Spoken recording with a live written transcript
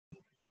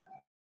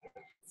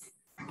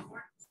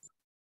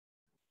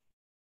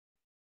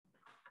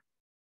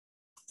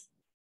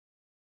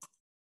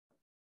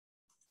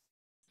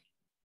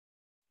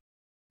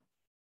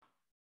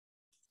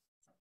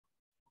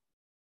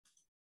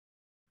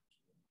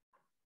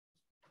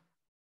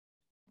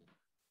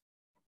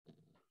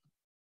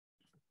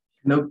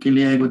Hello,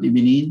 Kelia. Good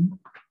evening.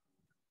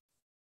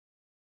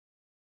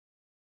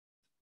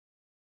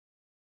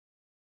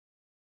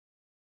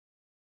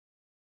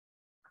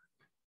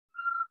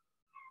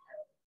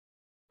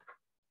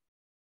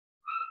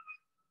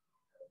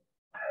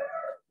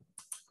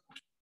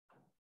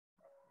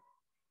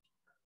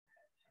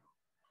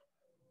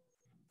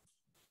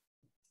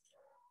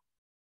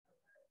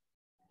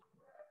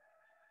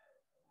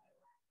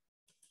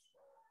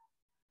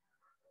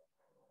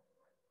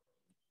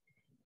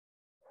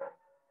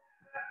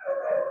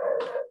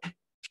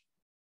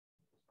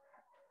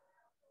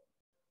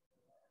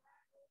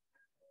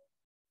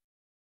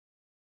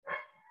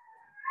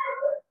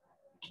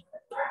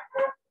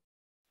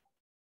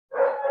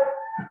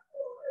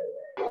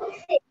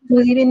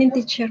 Good evening,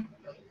 teacher.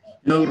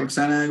 Hello,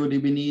 Roxana. Good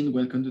evening.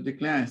 Welcome to the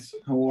class.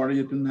 How are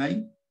you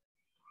tonight?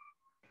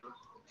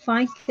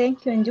 Fine,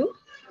 thank you. And you?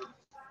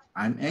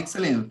 I'm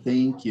excellent.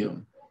 Thank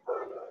you.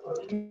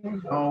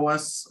 How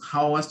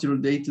was your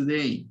day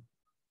today?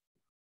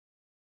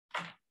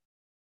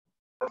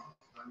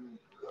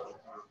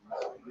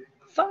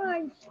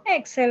 Fine,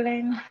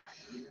 excellent.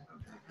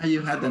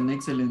 You had an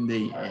excellent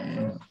day.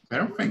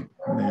 Perfect.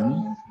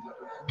 Then,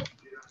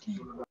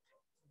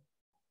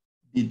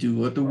 did you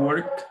go to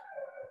work?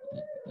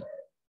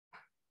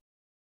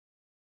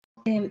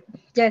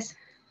 Yes.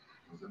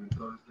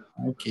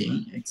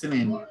 Okay,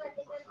 excellent.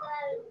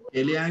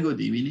 Elia,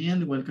 good evening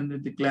and welcome to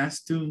the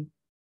class too.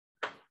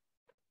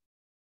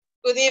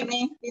 Good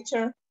evening,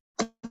 teacher.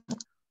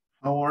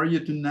 How are you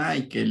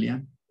tonight,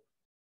 Kelia?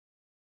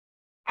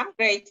 I'm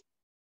great.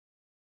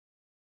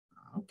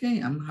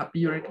 Okay, I'm happy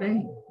you're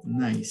great.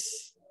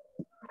 Nice.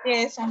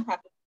 Yes, I'm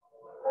happy.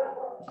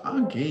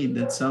 Okay,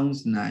 that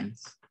sounds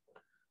nice.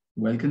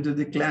 Welcome to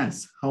the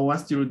class. How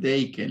was your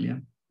day,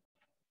 Kelia?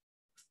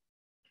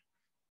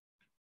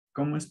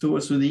 ¿Cómo estuvo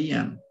su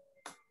día?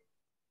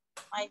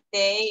 My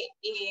day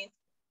is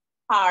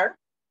hard.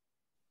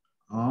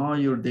 Oh,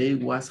 your day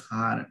was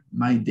hard.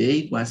 My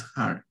day was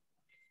hard.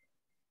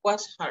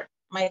 Was hard.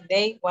 My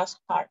day was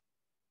hard.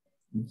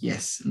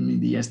 Yes, mi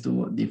día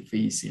estuvo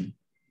difícil.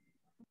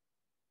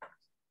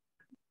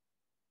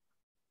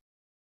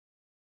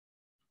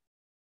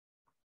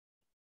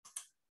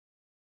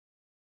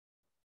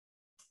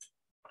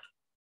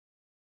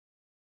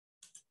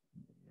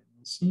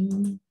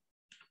 Sí.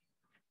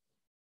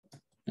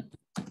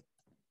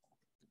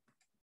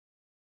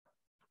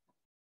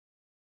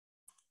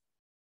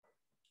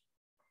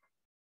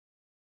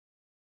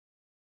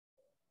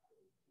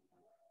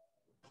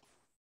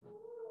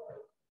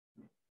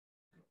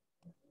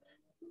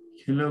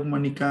 Hello,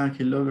 Monica.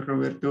 Hello,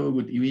 Roberto.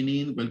 Good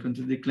evening. Welcome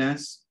to the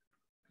class.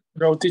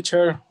 Hello,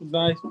 teacher. Good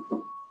night.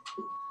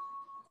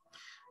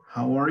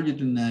 How are you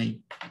tonight?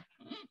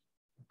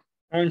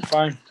 I'm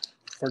fine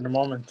for the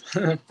moment.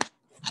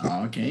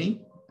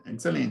 Okay,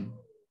 excellent.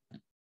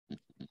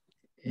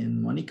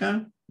 And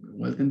Monica,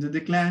 welcome to the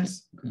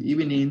class. Good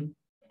evening.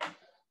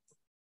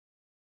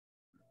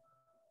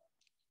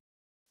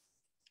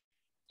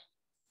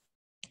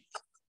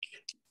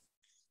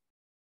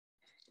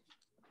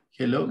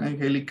 Hello,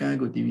 Angelica.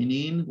 Good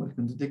evening.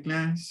 Welcome to the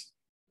class.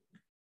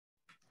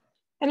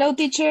 Hello,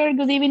 teacher.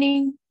 Good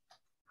evening.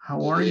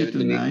 How are you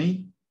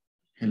tonight?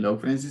 Hello,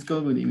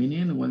 Francisco. Good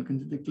evening. Welcome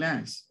to the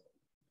class.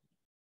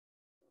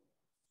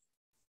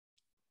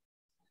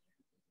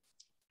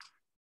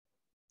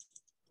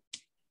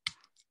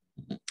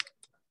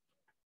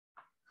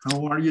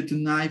 How are you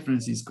tonight,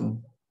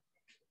 Francisco?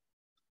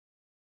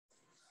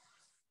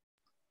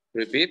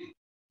 Repeat.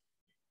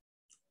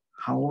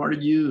 How are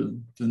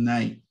you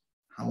tonight?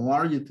 How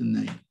are you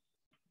tonight?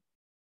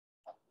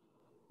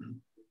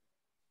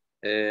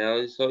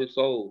 I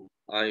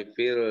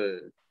feel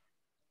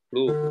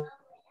flu.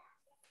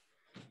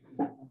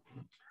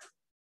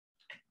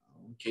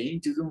 Okay,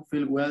 you don't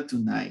feel well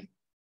tonight.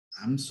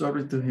 I'm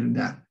sorry to hear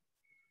that.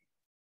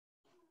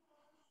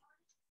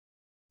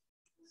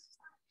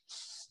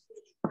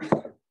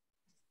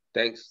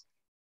 Thanks.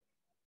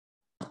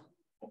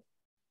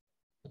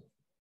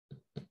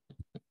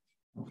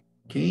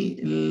 Okay,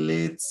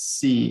 let's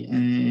see.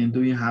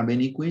 Do you have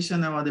any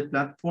question about the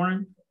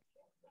platform?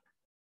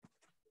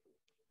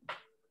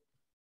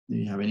 Do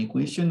you have any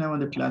question about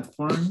the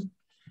platform?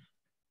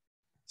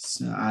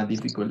 It's a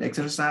difficult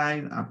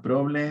exercise, a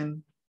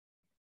problem?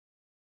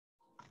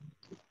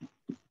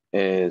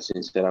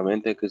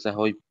 Sinceramente, quizás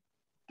hoy,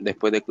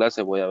 después de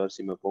clase, voy a ver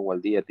si me pongo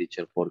al día,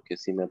 teacher, porque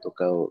sí me ha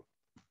tocado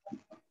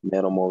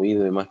mero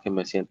movido y más que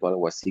me siento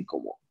algo así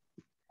como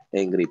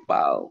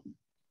engripado.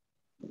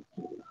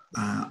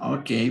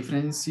 Okay,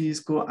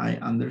 Francisco, I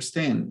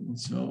understand.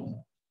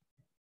 So,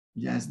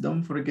 just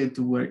don't forget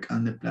to work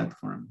on the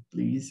platform,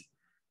 please.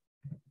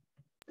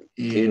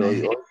 Sí,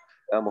 hoy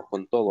estamos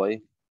con todo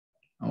ahí.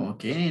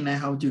 Okay, and I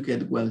hope you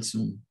get well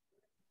soon.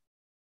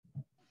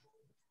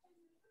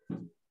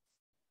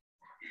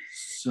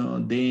 So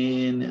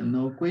then,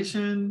 no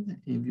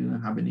question. If you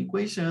don't have any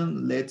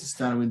question, let's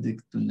start with the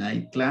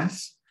tonight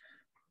class.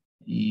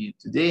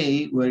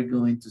 Today, we're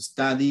going to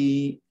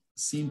study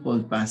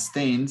simple past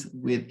tense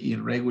with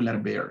irregular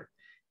verb.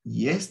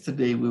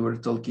 Yesterday we were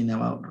talking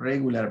about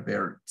regular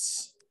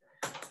verbs.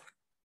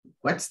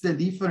 What's the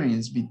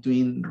difference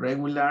between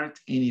regular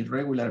and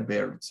irregular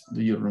verbs?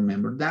 Do you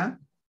remember that?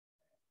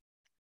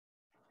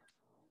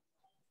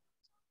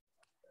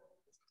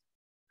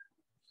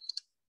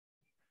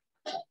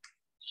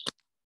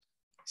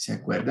 ¿Se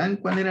acuerdan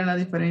cuál era la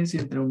diferencia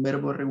entre un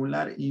verbo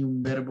regular y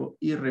un verbo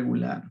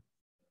irregular?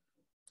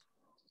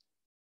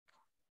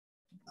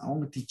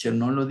 No, teacher,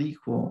 no lo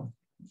dijo.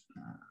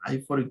 I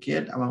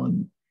forget about.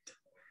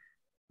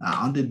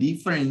 The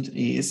difference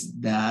is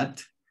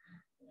that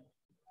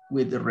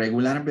with the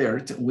regular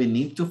verb, we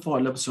need to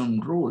follow some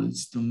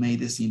rules to make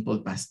the simple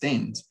past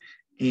tense.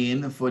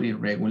 And for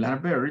irregular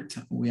verb,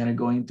 we are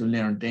going to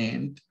learn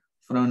them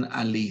from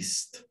a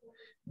list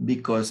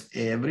because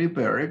every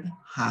verb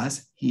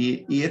has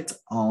its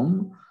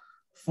own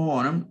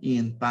form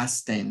in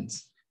past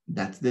tense.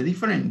 That's the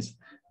difference.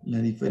 La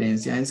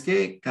diferencia es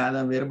que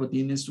cada verbo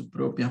tiene su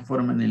propia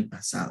forma en el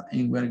pasado.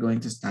 And we're going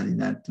to study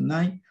that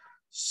tonight.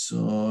 So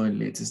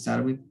let's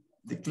start with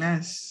the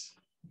class.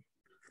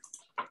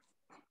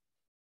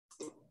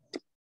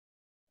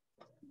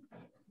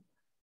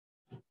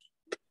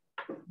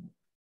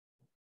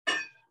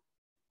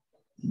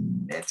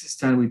 Let's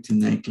start with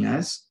tonight's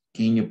class.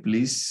 Can you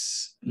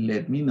please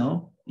let me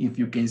know if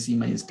you can see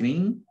my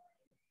screen?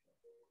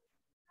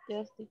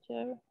 Yes,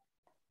 teacher.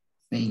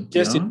 Thank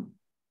Yes, you.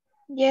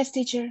 Yes,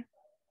 teacher.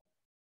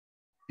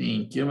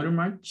 Thank you very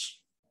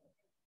much.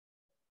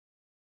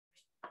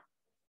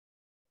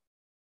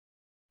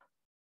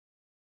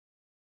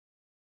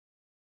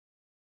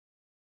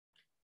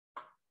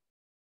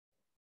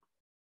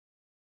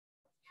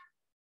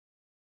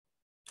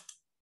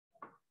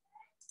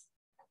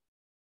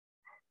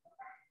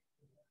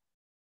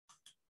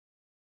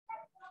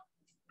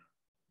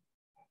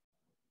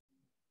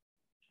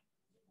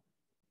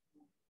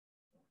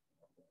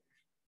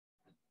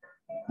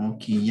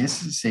 Okay,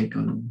 just a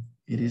second.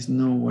 It is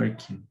not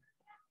working.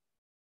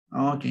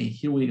 Okay,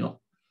 here we go.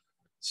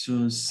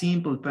 So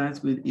simple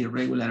past with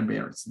irregular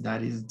verbs.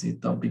 That is the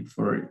topic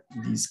for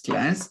this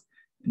class.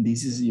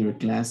 This is your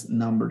class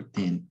number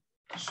 10.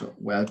 So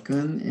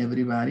welcome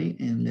everybody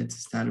and let's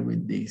start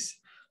with this.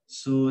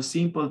 So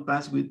simple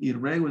past with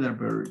irregular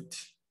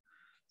verbs.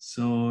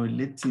 So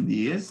let's see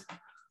this.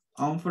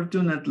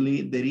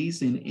 Unfortunately, there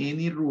isn't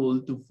any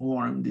rule to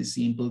form the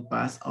simple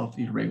past of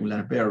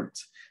irregular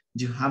verbs.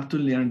 You have to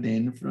learn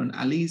them from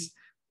a list.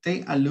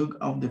 Take a look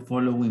of the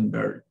following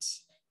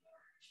verbs.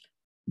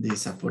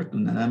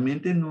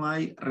 Desafortunadamente no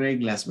hay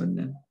reglas,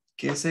 ¿verdad?,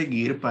 que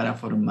seguir para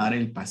formar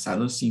el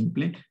pasado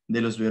simple de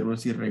los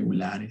verbos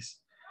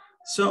irregulares.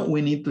 So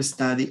we need to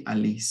study a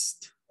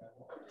list.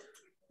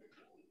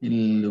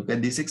 Look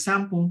at this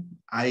example.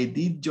 I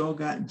did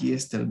yoga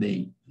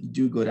yesterday.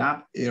 You got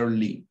up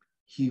early.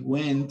 He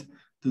went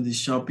to the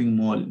shopping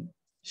mall.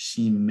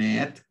 She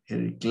met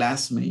her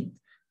classmate.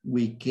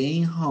 We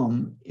came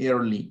home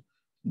early.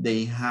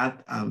 They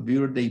had a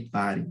birthday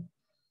party.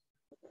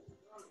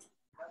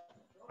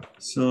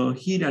 So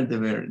here are the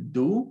verbs.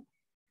 Do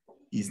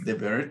is the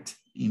verb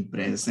in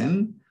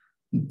present.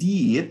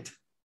 Did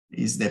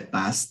is the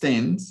past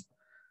tense.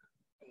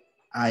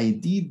 I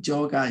did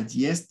yoga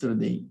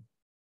yesterday.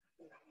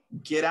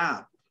 Get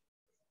up.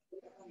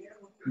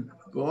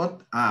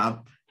 Got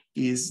up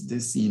is the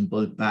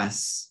simple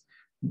past.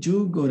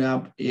 You got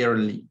up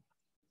early.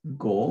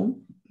 Go,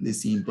 the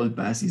simple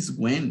past is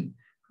when.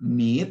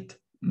 Meet,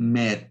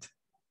 met.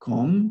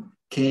 Come,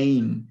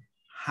 came.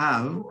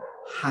 Have,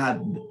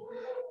 had.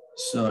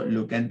 So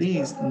look at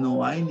this.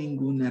 No hay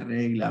ninguna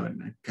regla,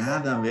 ¿verdad?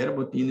 Cada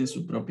verbo tiene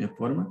su propia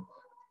forma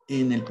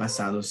en el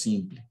pasado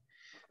simple.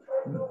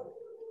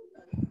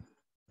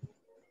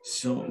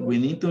 So we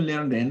need to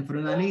learn them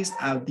from a list.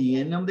 At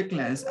the end of the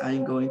class,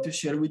 I'm going to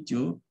share with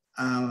you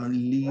a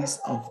list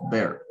of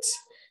verbs,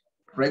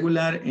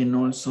 regular and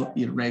also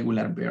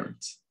irregular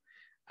verbs.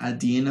 At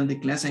the end of the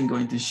class, I'm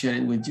going to share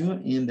it with you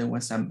in the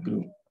WhatsApp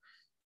group.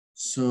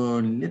 So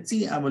let's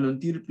see, a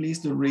volunteer, please,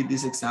 to read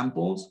these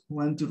examples. Who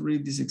want to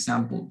read these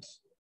examples?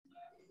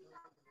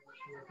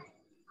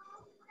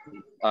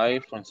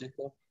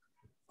 Francisco.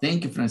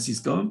 Thank you,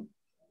 Francisco.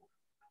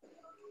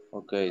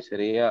 Okay,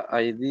 sería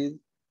I did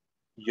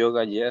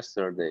yoga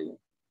yesterday.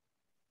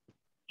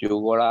 You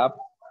got up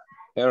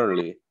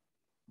early.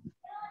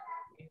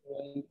 We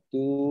went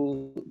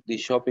to the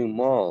shopping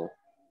mall.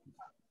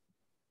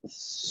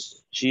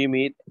 She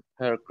met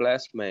her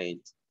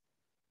classmates.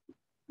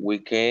 We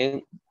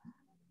came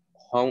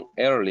home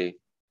early.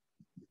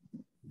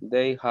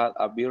 They had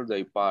a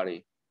birthday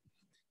party.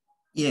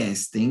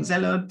 Yes, thanks a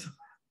lot.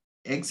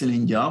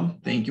 Excellent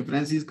job. Thank you,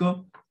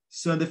 Francisco.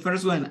 So the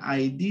first one,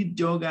 I did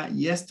yoga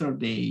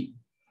yesterday.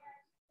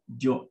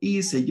 Yo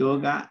hice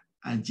yoga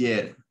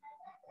ayer.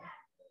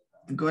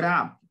 Got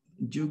up.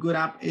 You got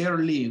up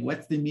early.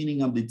 What's the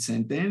meaning of the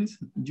sentence?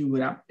 You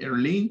got up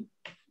early.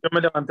 Yo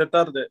me levanté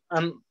tarde.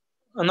 No.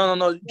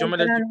 Yo me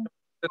levanté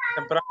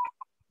temprano.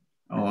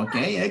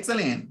 Okay,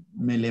 excellent.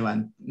 Me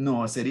levanté.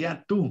 No,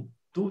 sería tú.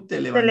 Tú te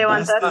Te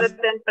levantaste. levantaste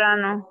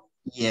temprano.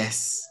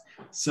 Yes.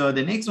 So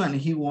the next one,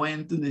 he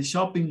went to the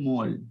shopping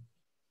mall.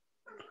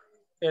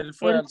 Él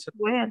fue al centro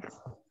Fue al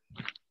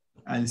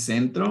Al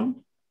centro.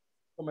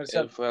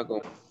 comercial. Él fue a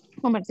com-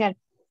 comercial.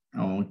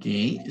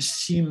 Okay.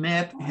 She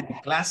met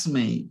her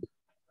classmate.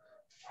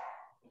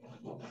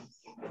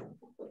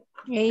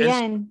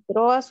 Ella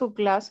entró a su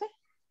clase.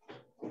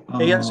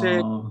 Ella se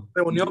Oh,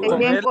 reunió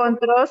con Ella él.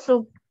 encontró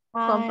su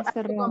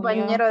Se reunió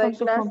compañero de con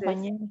sus clases.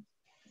 compañeros.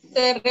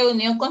 Se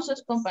reunió con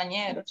sus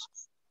compañeros.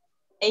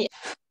 Ella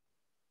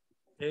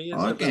se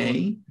reunió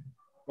okay.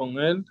 con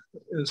él.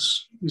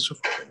 Hizo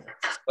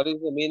What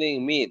is the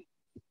meaning meet?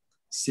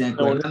 ¿Se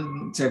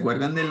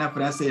acuerdan de la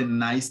frase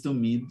nice to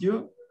meet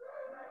you?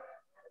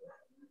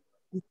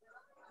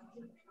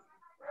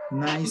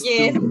 Nice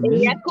Yes, to meet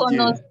ella you.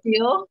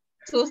 conoció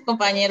sus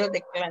compañeros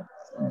de clase.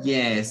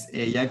 Yes,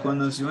 ella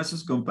conoció a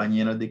sus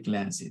compañeros de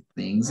clase.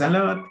 Thanks a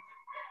lot.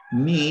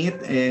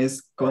 Meet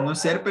es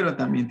conocer, pero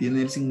también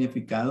tiene el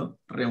significado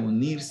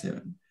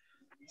reunirse.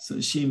 So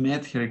she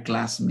met her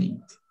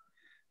classmate.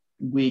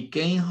 We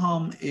came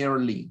home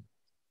early.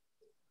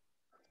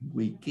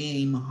 We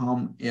came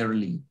home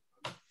early.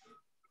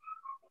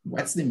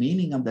 What's the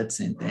meaning of that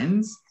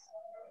sentence?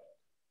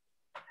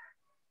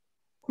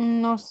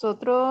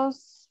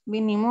 Nosotros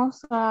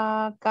vinimos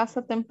a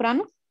casa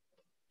temprano.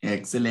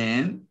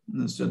 Excelente.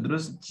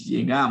 Nosotros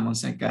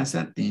llegamos a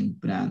casa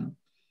temprano.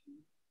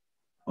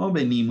 O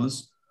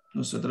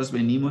nosotros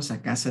venimos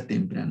a casa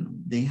temprano.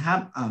 They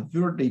have a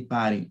birthday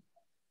party.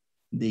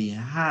 They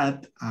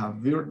had a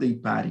birthday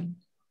party.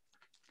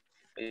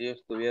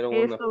 Ellos tuvieron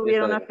Ellos una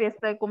tuvieron fiesta una de...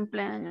 fiesta de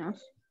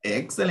cumpleaños.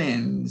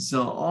 Excellent.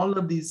 So all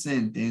of these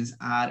sentences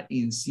are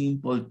in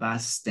simple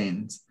past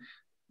tense.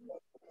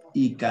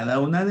 Y cada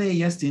una de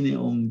ellas tiene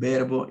un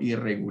verbo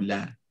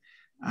irregular.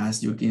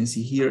 As you can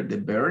see here, the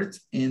verb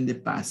and the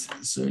past.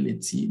 So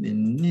let's see the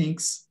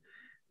next.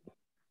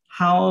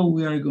 How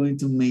we are going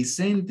to make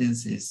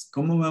sentences.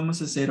 ¿Cómo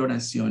vamos a hacer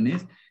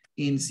oraciones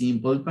in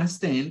simple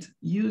past tense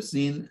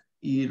using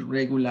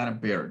irregular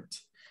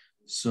verbs?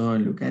 So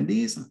look at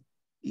this.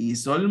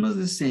 It's almost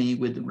the same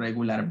with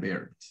regular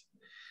verbs.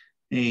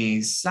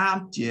 A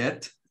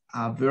subject,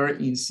 a verb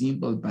in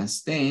simple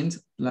past tense,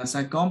 plus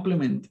a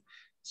complement.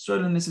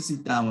 Solo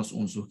necesitamos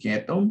un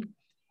sujeto,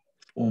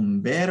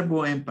 un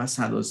verbo en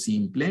pasado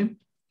simple,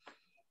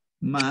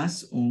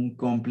 más un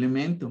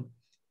complemento.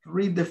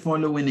 Read the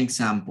following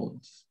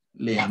examples.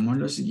 Leamos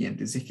los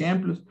siguientes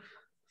ejemplos.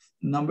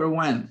 Number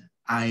 1,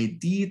 I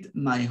did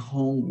my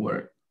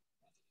homework.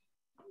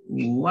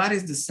 What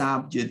is the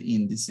subject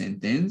in the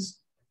sentence?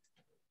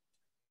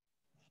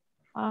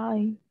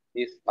 Ay.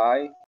 Is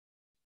I.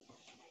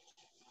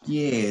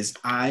 Yes,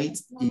 I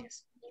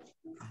is.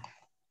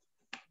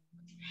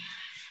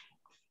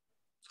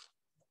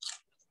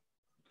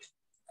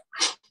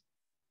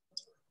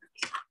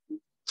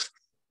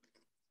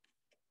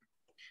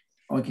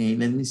 Okay,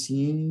 let me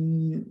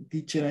see.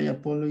 Teacher, I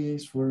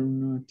apologize for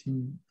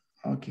nothing.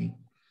 Okay,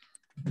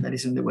 that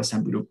is in the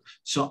WhatsApp group.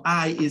 So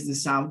I is the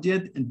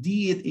subject,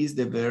 did is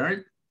the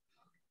verb,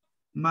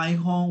 my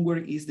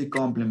homework is the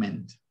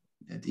complement.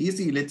 That's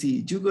easy. Let's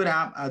see. You got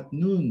up at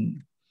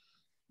noon.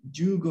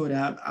 You got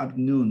up at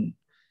noon.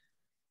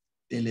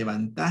 Te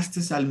levantaste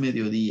al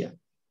mediodía.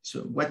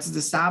 So what's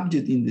the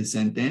subject in the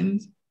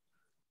sentence?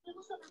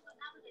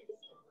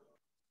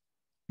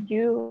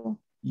 You.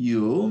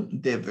 You,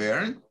 the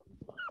verb.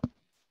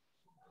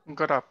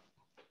 Got up.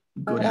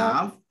 Got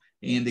up.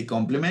 And the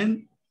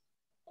complement?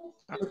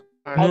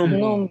 At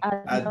noon.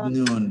 At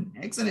noon.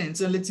 Excellent.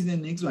 So let's see the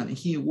next one.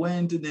 He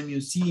went to the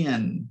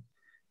museum.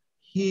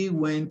 He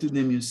went to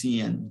the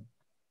museum.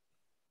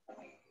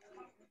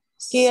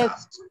 He is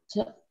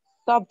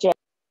subject.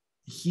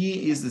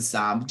 He is the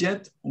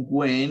subject.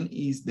 When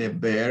is the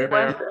verb.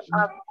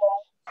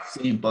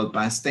 Simple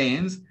past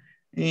tense.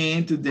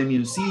 And to the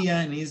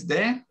museum is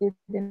the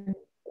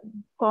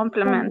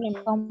Complement.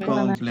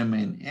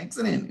 complement.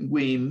 Excellent.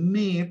 We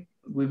met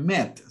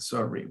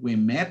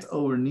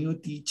our new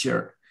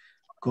teacher.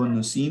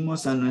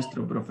 Conocimos a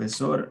nuestro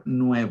profesor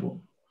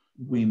nuevo.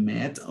 We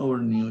met our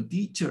new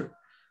teacher.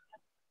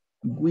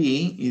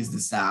 We is the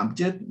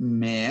subject.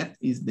 Met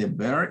is the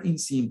verb in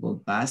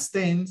simple past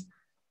tense.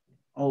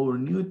 Our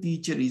new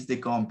teacher is the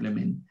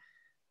complement.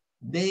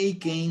 They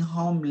came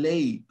home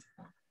late.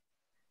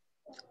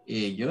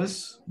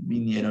 Ellos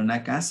vinieron a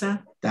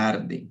casa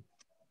tarde.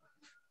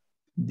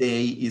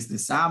 They is the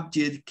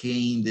subject,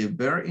 came the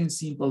verb in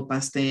simple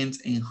past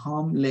tense, and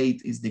home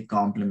late is the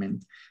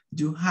complement.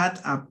 You had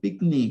a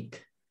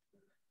picnic.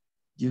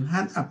 You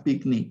had a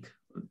picnic.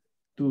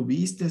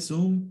 Tuviste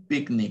un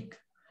picnic.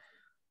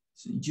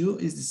 So you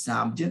is the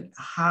subject,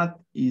 had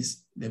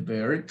is the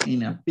verb,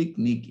 and a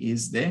picnic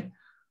is the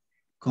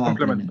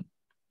complement.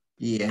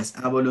 Yes,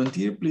 a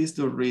volunteer, please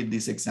to read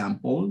these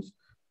examples.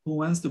 Who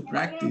wants to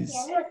practice?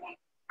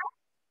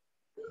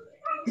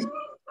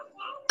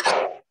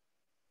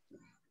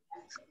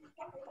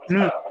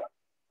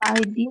 I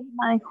did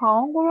my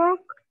homework.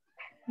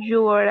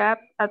 You were up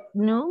at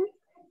noon.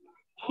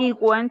 He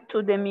went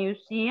to the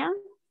museum.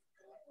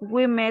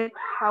 We met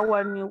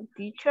our new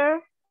teacher.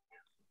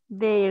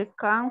 They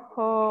come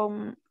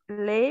home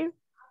late.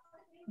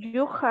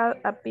 You had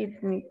a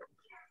picnic.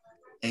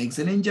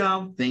 Excellent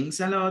job.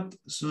 Thanks a lot.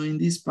 So in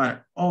this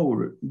part,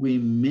 we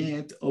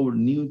met our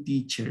new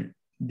teacher.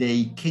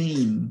 They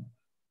came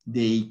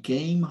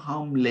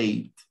home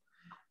late.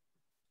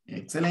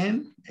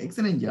 Excellent.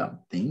 Excellent job.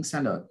 Thanks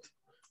a lot.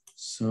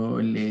 So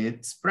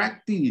let's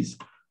practice.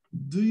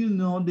 Do you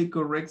know the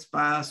correct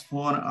past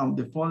form of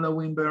the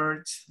following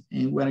verbs?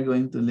 And we're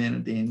going to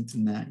learn them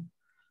tonight.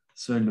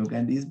 So look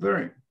at this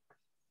verb.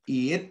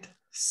 Eat,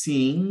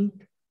 sing,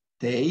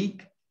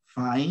 take,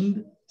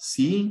 find,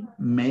 see,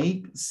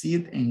 make,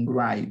 sit, and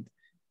write.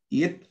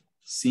 Eat,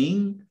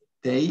 sing,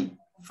 take,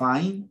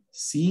 find,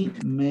 see,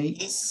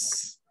 make,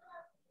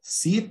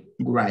 sit,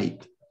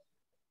 write.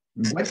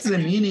 What's the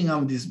meaning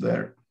of this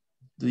verb?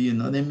 Do you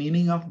know the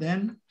meaning of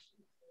them?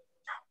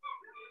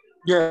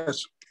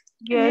 Yes.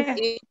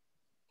 Yes.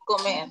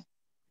 Comer.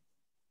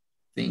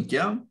 Thank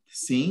you.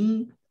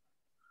 Sing,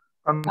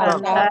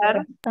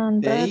 Cantar.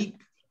 Cantar. take,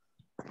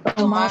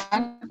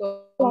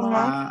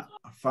 Tomar.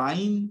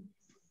 find,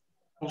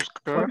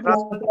 Buscar.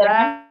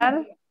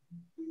 Encontrar.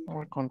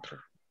 O encontrar.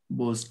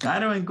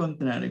 buscar o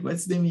encontrar.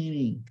 What's the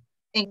meaning?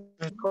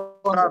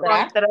 Encontrar.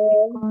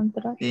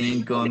 Encontrar.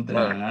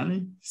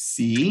 Encontrar,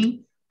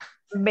 see,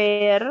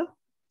 Ver.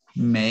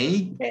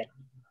 make,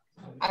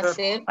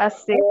 Hacer.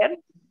 Hacer.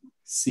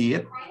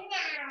 sit,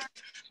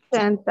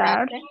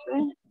 Sentarse.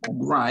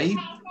 write,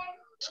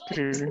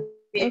 Escribir.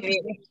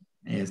 Escribir.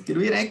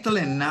 escribir.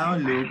 Excellent. Now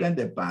look at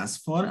the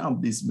past form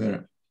of this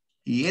verb.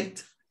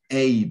 Eat,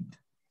 ate,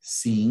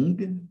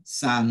 sing,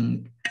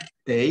 sang,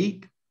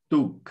 take,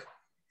 took,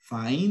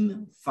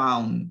 find,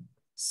 found,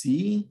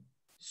 see,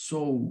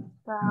 saw,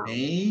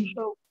 make,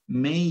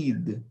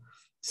 made,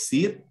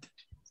 sit,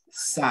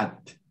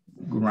 sat,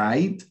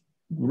 write,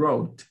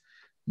 wrote.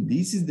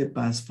 This is the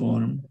past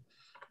form.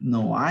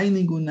 No hay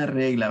ninguna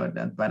regla,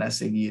 ¿verdad? Para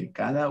seguir.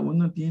 Cada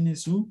uno tiene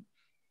su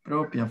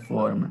propia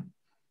forma.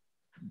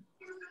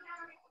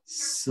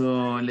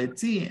 So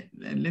let's see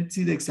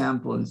the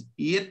examples.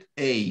 Eat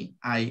a,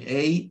 I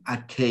ate a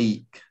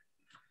cake.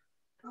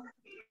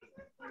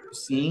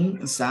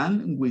 Sing,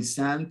 sang, we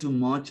sang too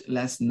much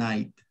last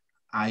night.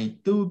 I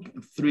took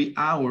 3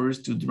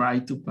 hours to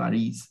drive to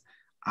Paris.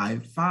 I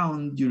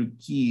found your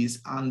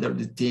keys under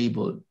the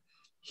table.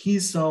 He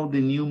saw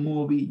the new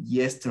movie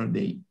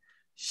yesterday.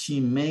 She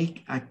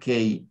made a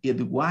cake.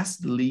 It was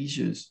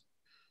delicious.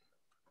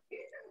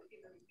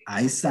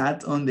 I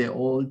sat on the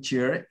old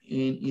chair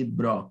and it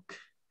broke.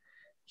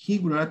 He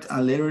wrote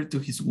a letter to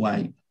his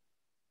wife.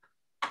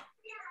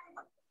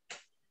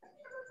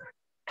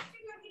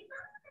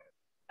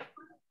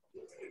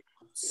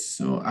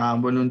 So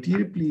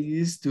volunteer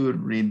please to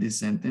read the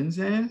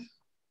sentences.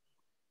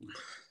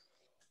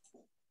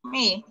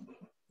 Me.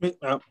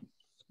 Okay.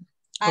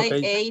 I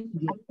ate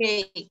a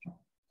cake.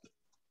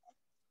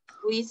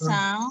 We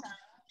sang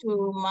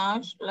too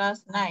much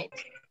last night.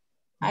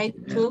 I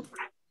took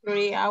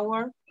 3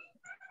 hours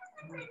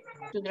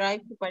to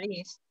drive to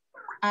Paris.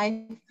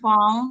 I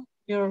found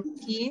your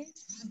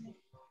keys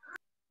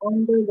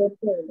under the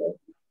table.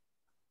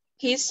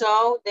 He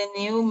saw the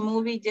new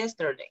movie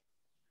yesterday.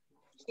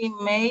 She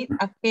made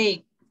a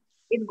cake.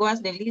 It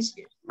was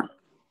delicious.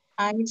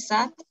 I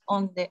sat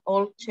on the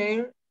old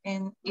chair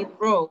and it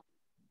broke.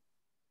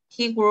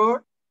 He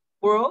wrote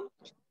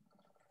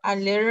a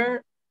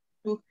letter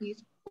to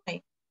his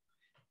wife.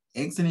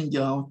 Excellent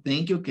job.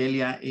 Thank you,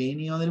 Kelia.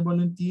 Any other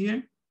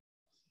volunteer?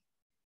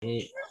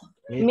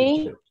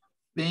 Me.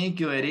 Thank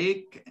you,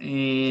 Eric.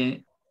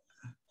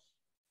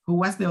 Who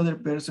was the other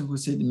person who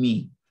said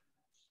me?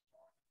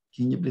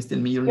 Can you please tell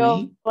me your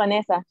name?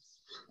 Vanessa.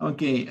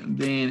 Okay,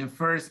 then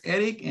first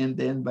Eric and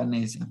then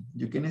Vanessa.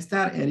 You can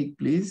start, Eric,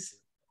 please.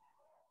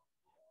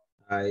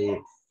 I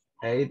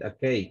ate a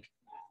cake.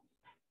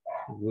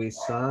 We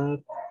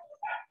sang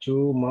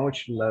too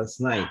much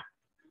last night.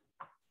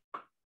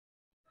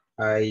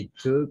 I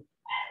took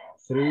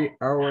 3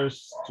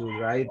 hours to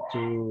ride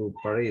to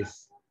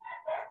Paris.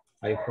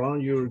 I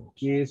found your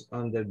keys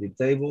under the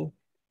table.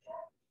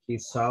 He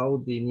saw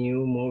the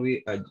new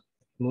movie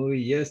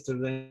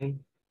yesterday.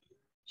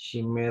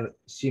 She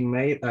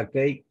made a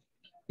cake.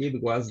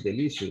 It was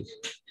delicious.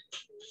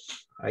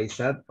 I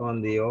sat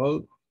on the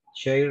old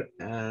chair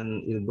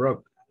and it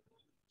broke.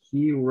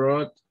 He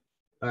wrote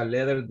a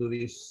letter to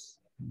his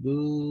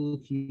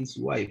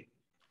wife.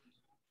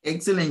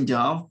 Excellent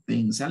job.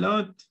 Thanks a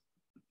lot.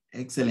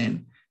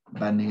 Excellent.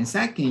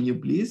 Vanessa, can you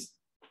please?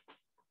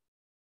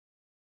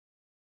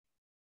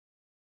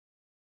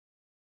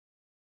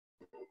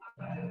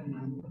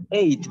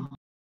 Ate.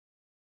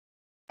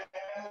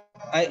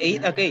 I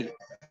ate a cake.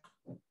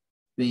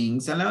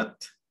 Thanks a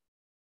lot.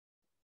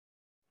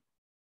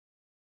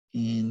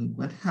 And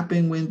what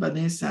happened with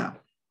Vanessa?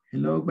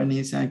 Hello,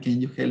 Vanessa. Can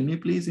you help me,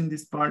 please, in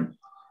this part?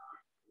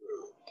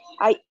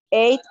 I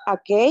ate a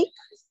cake.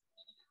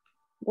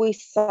 We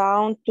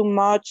sang too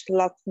much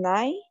last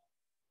night.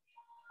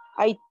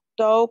 I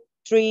took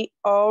 3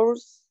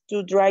 hours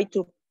to drive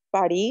to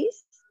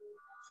Paris.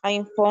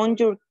 I found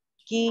your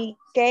key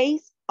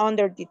case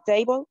under the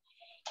table.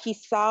 He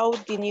saw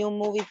the new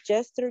movie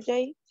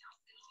yesterday.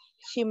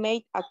 She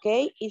made a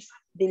cake. It's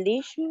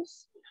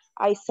delicious.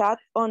 I sat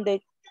on the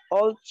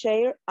old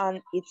chair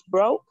and it's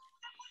broke.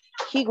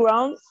 He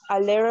wrote a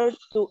letter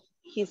to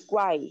his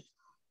wife.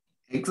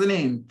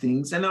 Excellent.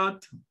 Thanks a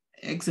lot.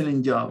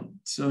 Excellent job.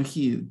 So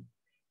here,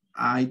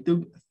 I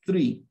took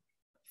 3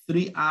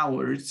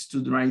 hours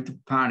to drive to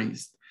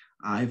Paris.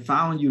 I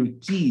found your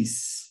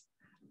keys.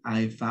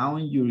 I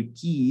found your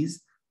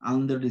keys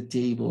under the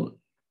table.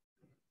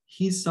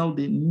 He saw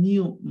the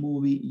new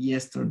movie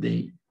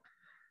yesterday.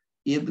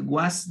 It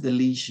was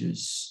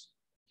delicious.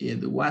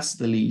 It was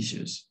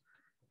delicious.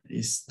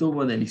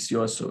 Estuvo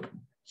delicioso.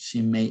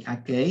 She made a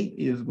cake.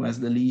 It was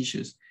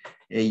delicious.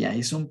 Ella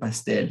hizo un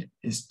pastel.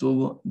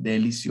 Estuvo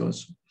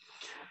delicioso.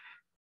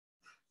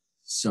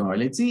 So,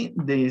 let's see.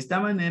 De esta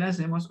manera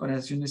hacemos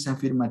oraciones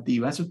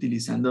afirmativas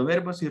utilizando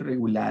verbos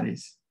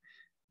irregulares.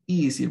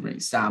 Easy,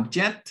 right?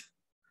 Subject,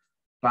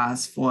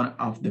 past form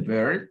of the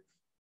verb,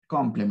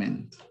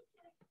 complement.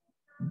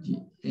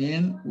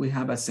 And we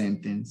have a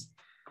sentence.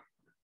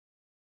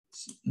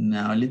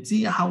 Now, let's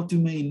see how to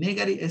make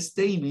negative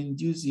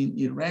statement using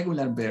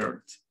irregular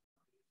verbs.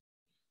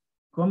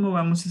 ¿Cómo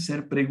vamos a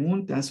hacer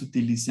preguntas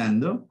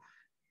utilizando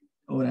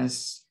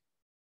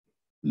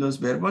los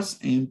verbos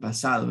en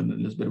pasado,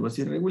 los verbos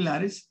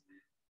irregulares?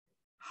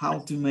 How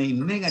to make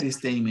negative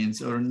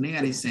statements or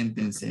negative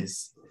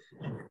sentences.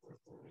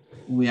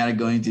 We are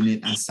going to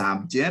need a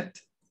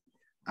subject,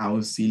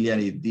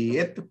 auxiliary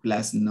did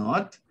plus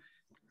not.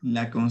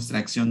 La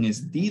construcción es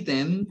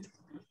didn't,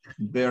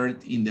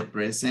 verb in the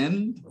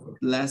present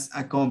plus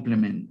a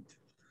complement.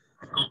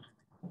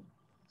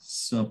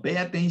 So pay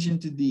attention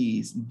to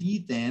this.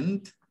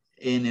 Didn't,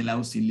 en el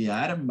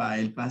auxiliar va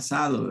el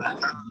pasado.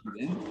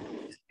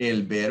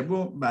 El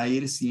verbo va a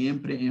ir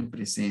siempre en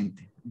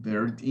presente.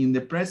 Verb in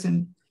the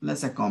present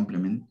plus a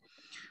complement.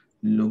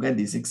 Look at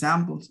these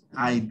examples.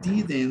 I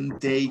didn't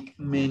take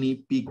many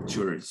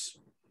pictures.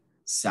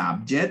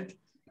 Subject,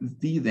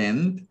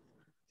 didn't,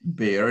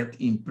 verb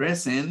in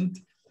present,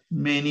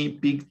 many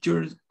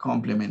pictures,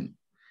 complement.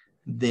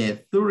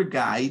 The tour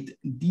guide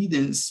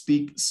didn't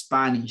speak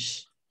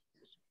Spanish.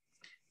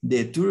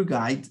 The tour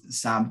guide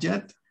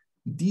subject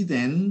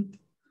didn't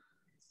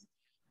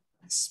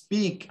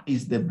speak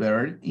is the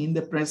verb in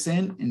the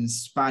present and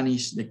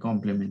Spanish the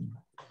complement.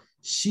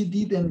 She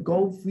didn't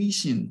go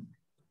fishing.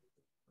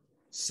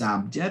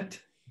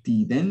 Subject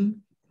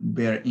didn't,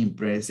 verb in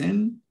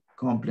present,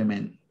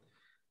 complement.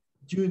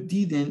 You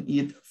didn't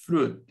eat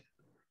fruit.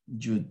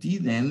 You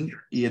didn't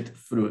eat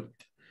fruit.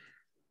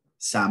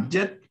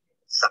 Subject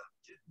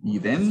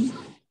didn't,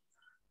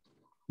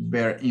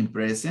 verb in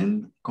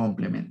present,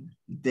 complement.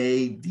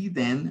 They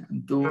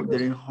didn't do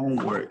their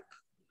homework.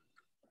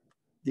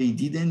 They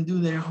didn't do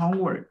their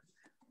homework.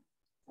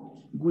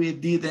 We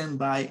didn't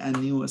buy a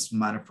new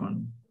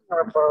smartphone.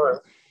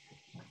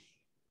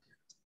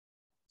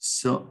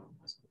 So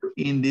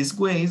in these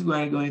ways, we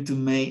are going to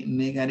make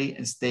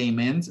negative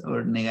statements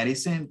or negative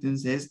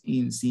sentences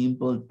in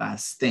simple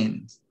past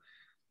tense.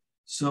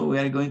 So we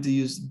are going to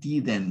use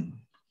didn't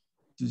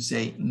to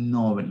say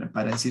no, ¿verdad?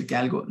 Para decir que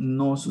algo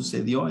no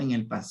sucedió en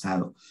el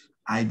pasado.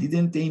 I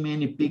didn't take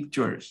many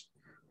pictures.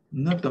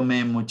 No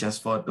tomé muchas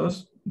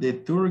fotos. The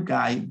tour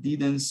guide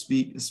didn't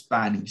speak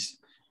Spanish.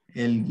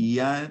 El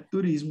guía de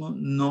turismo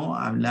no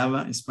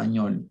hablaba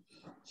español.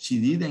 She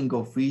didn't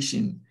go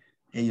fishing.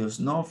 Ellos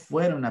no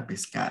fueron a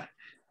pescar.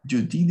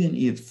 You didn't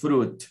eat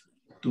fruit.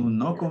 Tú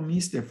no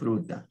comiste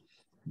fruta.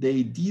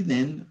 They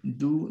didn't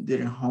do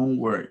their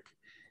homework.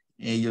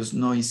 Ellos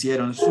no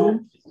hicieron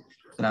su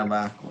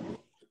trabajo.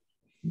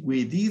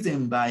 We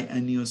didn't buy a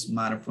new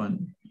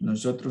smartphone.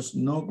 Nosotros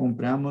no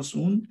compramos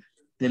un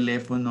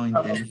teléfono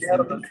inteligente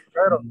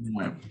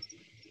nuevo.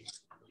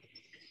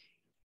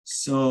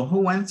 So who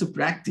wants to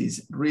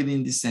practice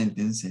reading the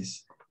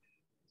sentences?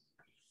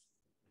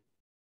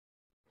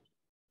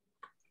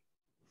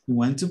 Who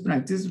wants to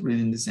practice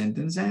reading the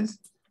sentences?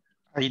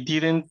 I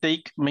didn't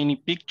take many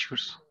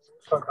pictures.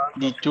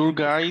 The tour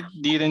guide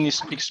didn't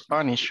speak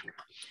Spanish.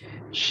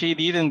 She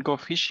didn't go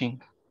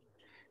fishing.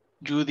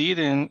 You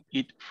didn't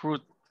eat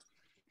fruit.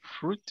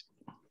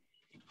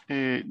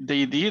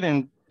 They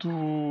didn't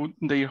do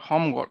their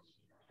homework.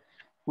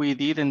 We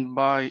didn't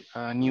buy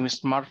a new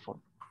smartphone.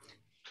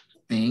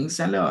 Thanks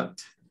a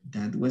lot.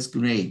 That was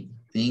great.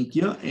 Thank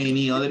you.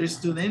 Any other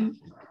student?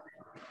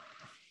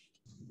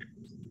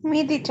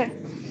 Me, teacher.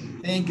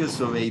 Thank you,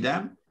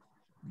 Sobeida.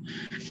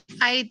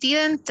 I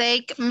didn't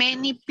take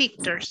many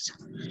pictures.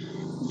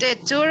 The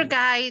tour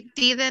guide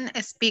didn't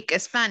speak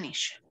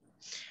Spanish.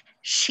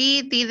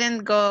 She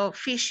didn't go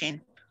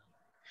fishing.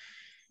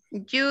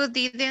 You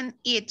didn't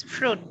eat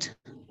fruit.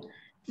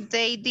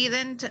 They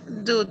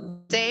didn't do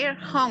their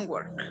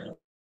homework.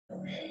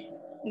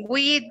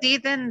 We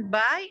didn't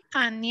buy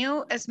a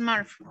new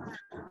smartphone.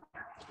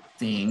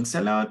 Thanks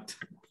a lot.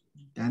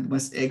 That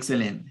was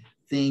excellent.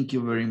 Thank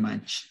you very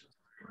much.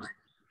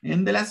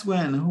 And the last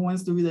one, who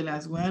wants to be the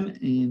last one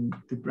and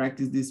to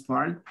practice this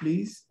part,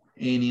 please?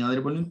 Any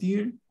other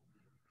volunteer?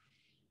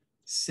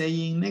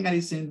 Saying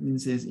negative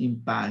sentences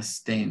in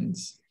past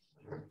tense.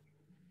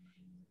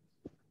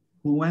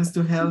 Who wants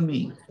to help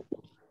me?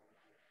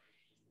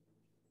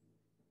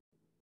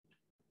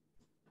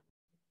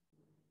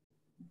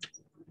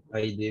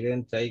 I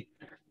didn't take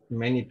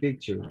many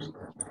pictures.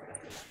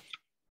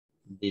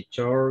 The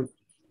tour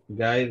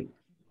guide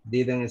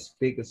didn't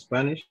speak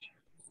Spanish.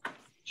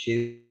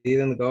 She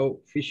didn't go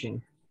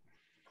fishing.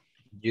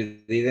 You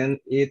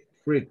didn't eat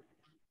fruit.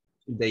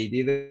 They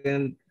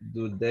didn't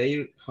do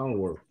their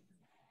homework.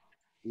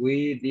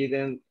 We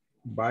didn't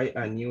buy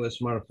a new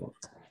smartphone.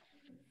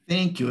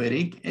 Thank you,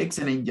 Eric.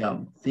 Excellent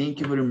job. Thank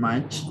you very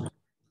much.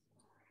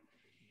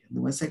 It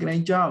was a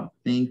great job.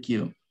 Thank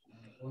you.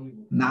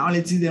 Now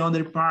let's see the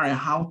other part,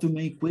 how to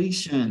make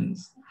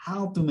questions.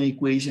 How to make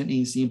questions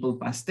in simple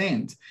past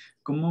tense.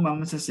 ¿Cómo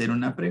vamos a hacer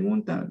una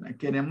pregunta?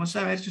 Queremos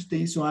saber si usted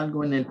hizo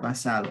algo en el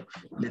pasado.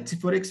 Let's see,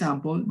 for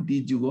example,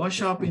 did you go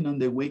shopping on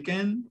the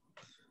weekend?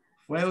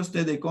 ¿Fue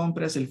usted de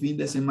compras el fin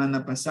de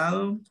semana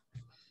pasado?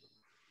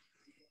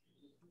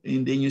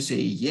 And then you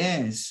say,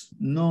 yes,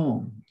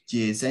 no,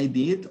 yes, I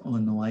did, or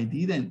no, I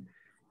didn't.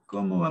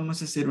 ¿Cómo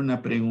vamos a hacer una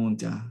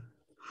pregunta?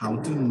 How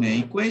to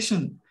make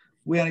question.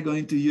 We are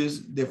going to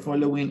use the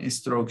following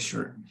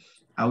structure.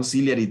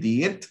 Auxiliary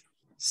did,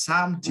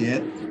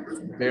 subject,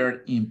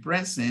 verb in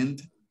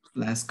present,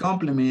 plus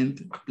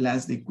complement,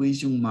 plus the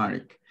question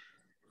mark.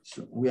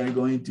 So we are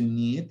going to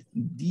need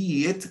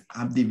did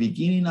at the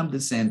beginning of the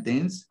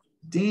sentence.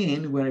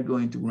 Then we are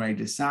going to write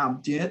the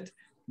subject,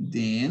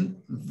 then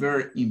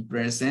verb in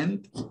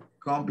present,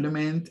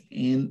 complement,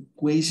 and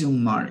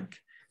question mark.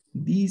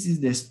 This is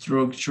the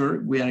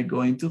structure we are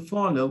going to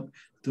follow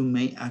to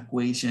make a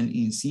question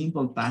in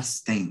simple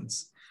past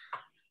tense.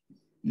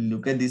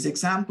 Look at this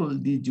example.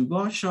 Did you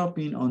go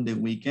shopping on the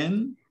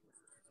weekend?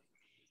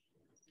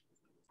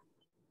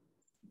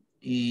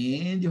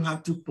 And you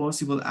have two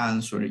possible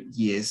answers.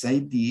 Yes, I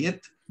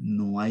did.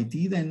 No, I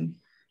didn't.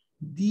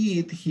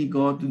 Did he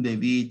go to the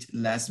beach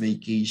last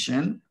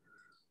vacation?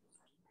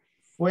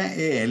 ¿Fue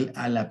él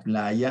a la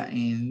playa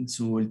en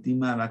su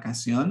última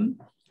vacación?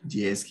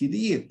 Yes, he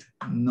did.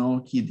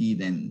 No, he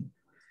didn't.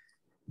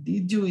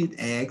 Did you eat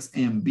eggs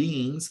and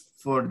beans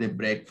for the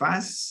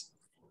breakfast?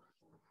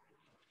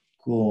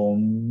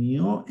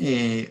 Comió,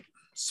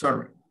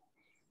 sorry.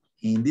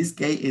 In this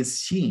case, it's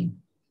she.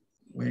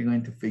 We're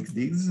going to fix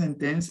this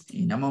sentence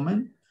in a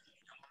moment.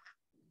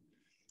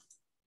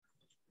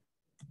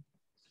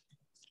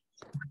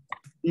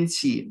 Did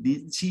she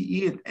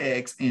eat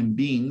eggs and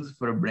beans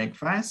for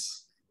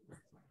breakfast?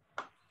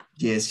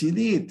 Yes, she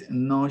did.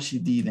 No, she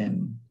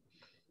didn't.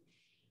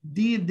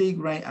 Did they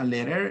write a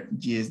letter?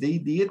 Yes, they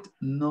did.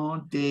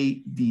 No,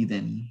 they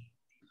didn't.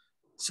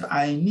 So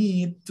I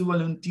need 2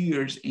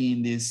 volunteers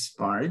in this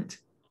part.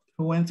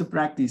 Who wants to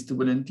practice to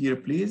volunteer,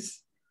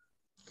 please?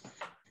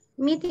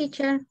 Me,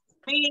 teacher.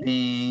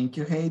 Thank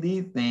you,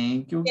 Heidi.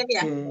 Thank you,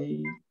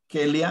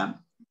 Kelia.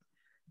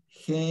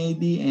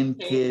 Heidi and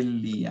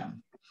Kelia.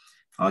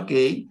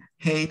 Okay,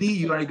 Heidi,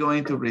 you are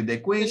going to read the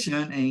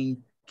question, and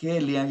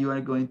Kelia, you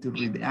are going to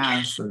read the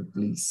answer,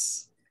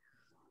 please.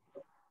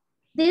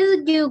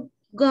 Did you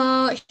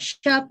go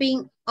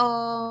shopping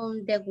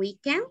on the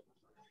weekend?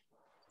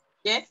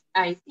 Yes,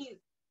 I did.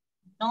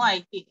 No,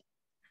 I didn't.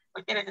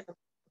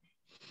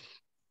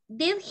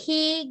 Did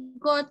he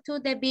go to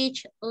the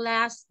beach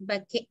last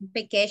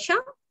vacation?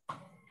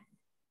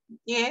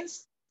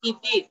 Yes, he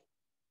did.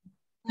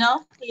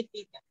 No, he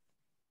didn't.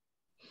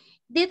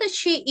 Did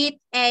she eat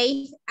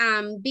eggs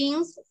and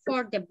beans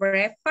for the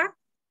breakfast?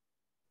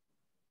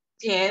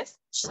 Yes,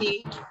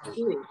 she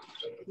did.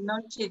 No,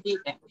 she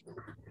didn't.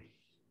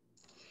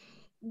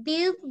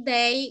 Did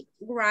they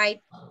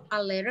write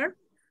a letter?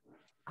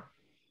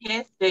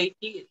 Yes, they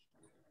did.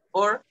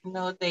 Or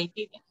no, they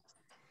didn't.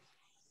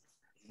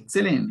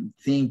 Excellent.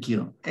 Thank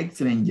you.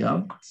 Excellent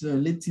job. So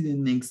let's see the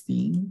next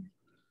thing.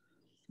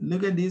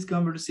 Look at this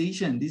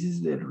conversation. This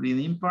is the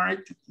reading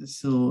part.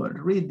 So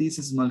read this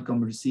small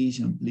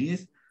conversation,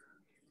 please.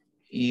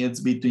 It's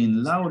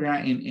between Laura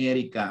and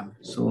Erica.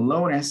 So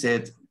Laura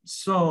said,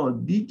 so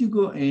did you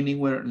go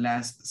anywhere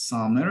last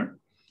summer?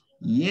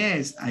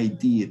 Yes, I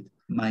did.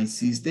 My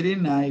sister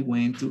and I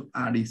went to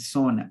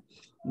Arizona.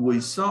 We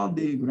saw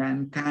the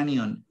Grand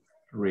Canyon.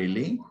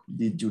 Really?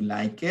 Did you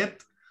like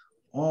it?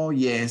 Oh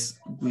yes,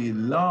 we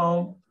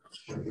love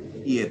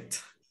it.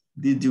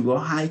 Did you go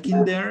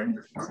hiking there?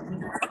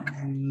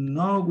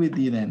 No, we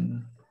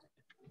didn't.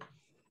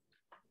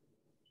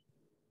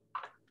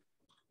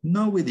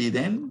 No, we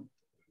didn't.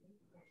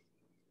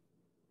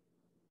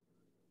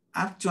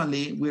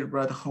 Actually, we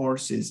rode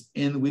horses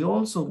and we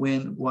also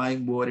went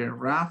whitewater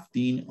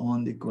rafting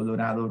on the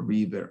Colorado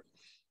River.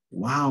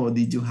 Wow,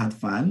 did you have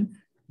fun?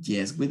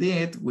 Yes, we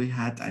did. We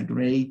had a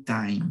great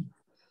time.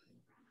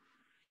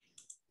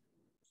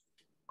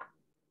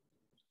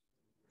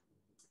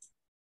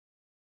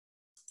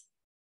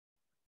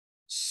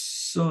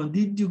 So,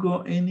 did you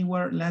go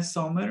anywhere last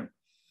summer?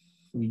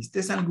 ¿Fuiste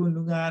a algún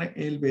lugar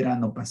el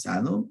verano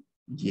pasado?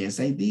 Yes,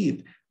 I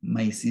did.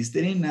 My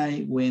sister and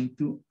I went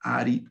to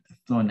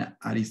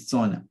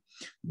Arizona.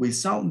 We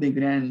saw the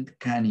Grand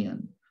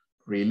Canyon.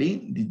 Really?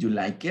 Did you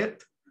like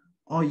it?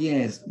 Oh,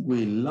 yes,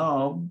 we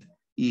loved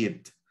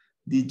it.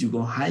 Did you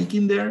go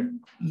hiking there?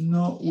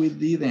 No, we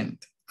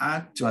didn't.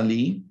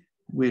 Actually,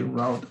 we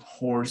rode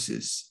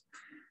horses.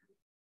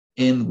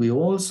 And we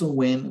also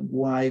went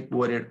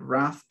whitewater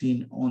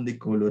rafting on the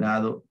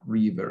Colorado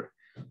River.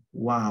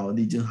 Wow,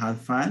 did you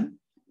have fun?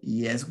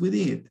 Yes, we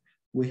did.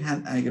 We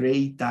had a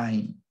great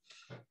time.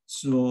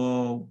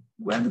 So,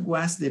 what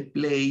was the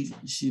place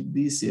she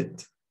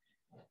visited?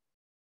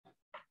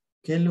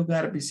 ¿Qué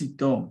lugar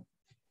visitó?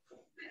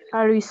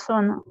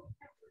 Arizona.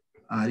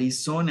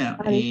 Arizona.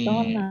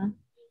 Arizona.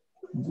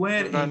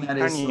 Where Grand in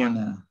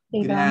Arizona?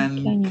 Canyon.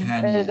 Grand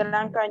Canyon. El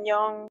Gran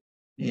Cañón.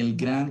 El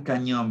Gran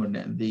Cañón,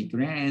 ¿verdad? The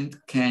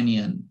Grand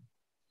Canyon.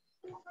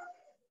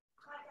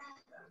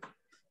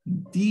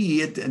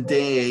 Did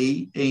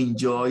they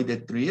enjoy the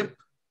trip?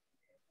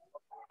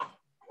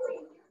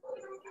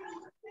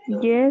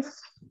 Yes.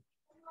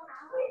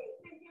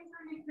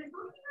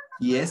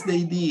 Yes,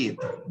 they did.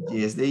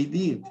 Yes, they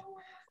did.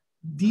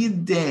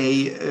 Did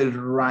they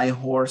ride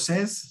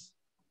horses?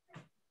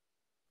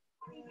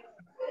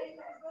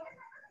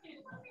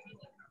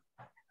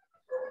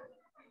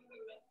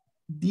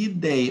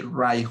 Did they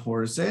ride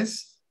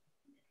horses?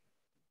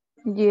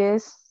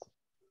 Yes.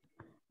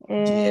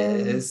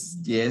 Yes,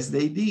 yes,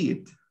 they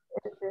did.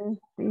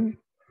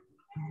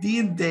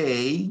 Did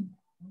they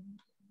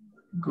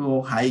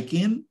go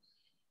hiking?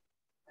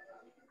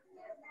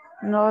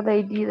 No,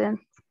 they didn't.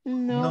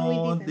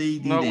 No, they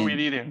didn't. No, we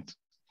didn't.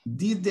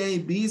 Did they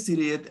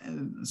visit,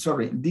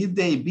 did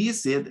they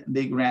visit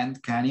the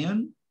Grand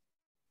Canyon?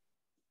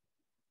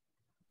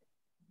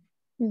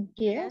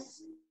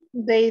 Yes,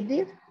 they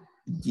did.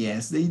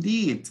 Yes, they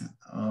did.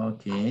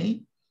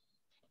 Okay.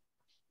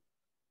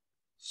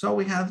 So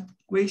we have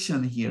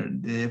question here.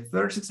 The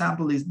first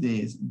example is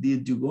this.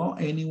 Did you go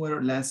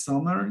anywhere last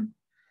summer?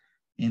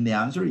 And the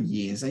answer,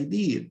 yes, I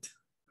did.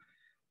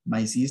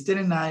 My sister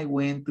and I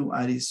went to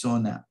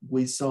Arizona.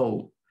 We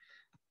saw.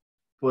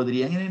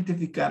 ¿Podrían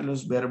identificar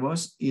los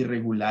verbos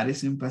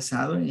irregulares en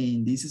pasado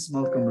in this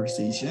small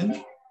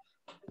conversation?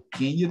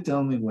 Can you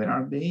tell me where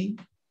are they?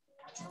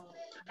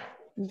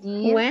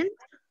 Did. When?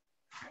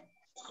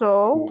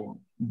 So.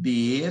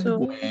 Did, So.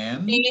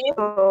 when.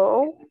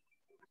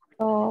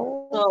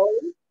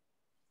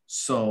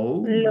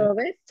 So. Love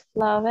it.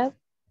 Love it.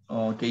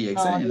 Okay,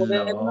 excellent.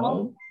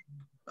 Love.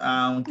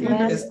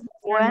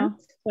 When.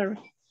 Sorry.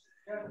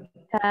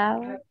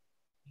 Have.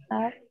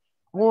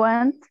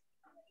 Went.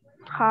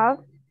 Have.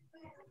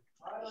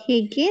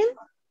 Hiking.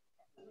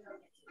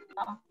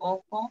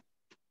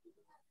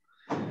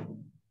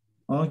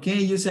 Okay,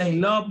 you say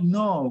love,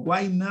 no,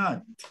 why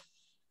not?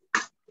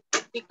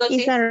 Because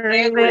It's a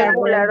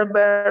Regular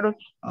verb.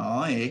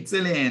 Oh,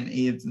 excellent.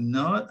 It's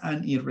not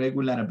an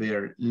irregular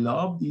verb.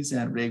 Love is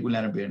a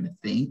regular verb.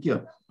 Thank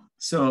you.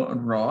 So,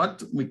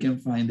 rode, we can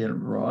find the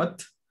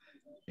rode.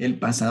 El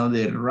pasado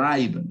de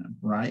ride,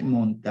 right?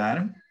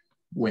 Montar.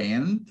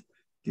 Went,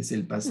 que es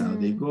el pasado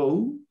de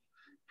go.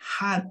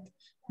 Had,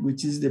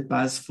 which is the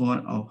past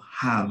form of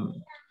have.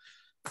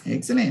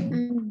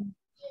 Excellent.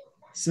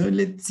 So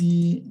let's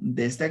see,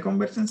 de esta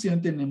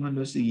conversación tenemos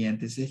los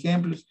siguientes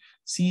ejemplos.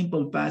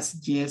 Simple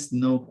past, yes,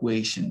 no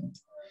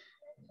questions.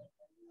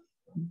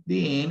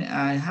 Then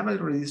I have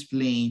already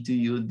explained to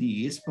you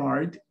this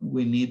part.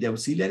 We need the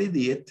auxiliary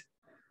did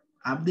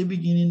at the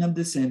beginning of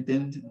the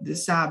sentence, the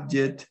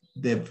subject,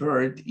 the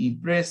verb in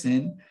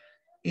present,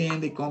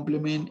 and the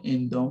complement,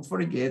 and don't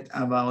forget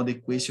about the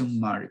question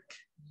mark.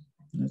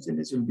 No se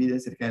les olvide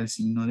acerca del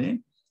signo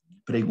de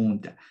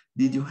pregunta.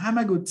 Did you have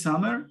a good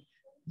summer?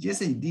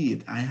 Yes, I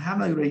did. I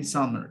have a great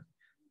summer.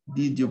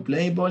 Did you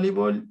play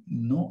volleyball?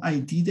 No, I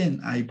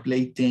didn't. I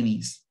played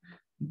tennis.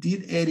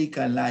 Did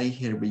Erica like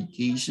her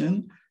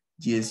vacation?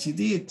 Yes, she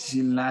did.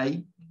 She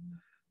liked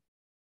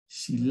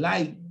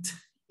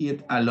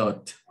it a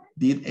lot.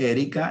 Did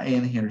Erica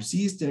and her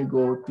sister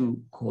go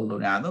to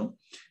Colorado?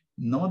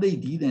 No, they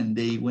didn't.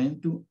 They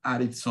went to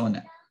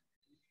Arizona.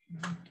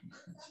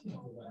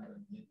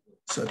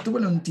 So 2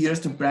 volunteers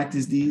to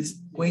practice this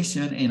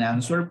question and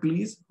answer,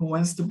 please. Who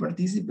wants to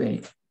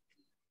participate?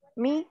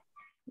 Me.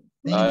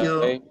 Thank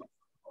you.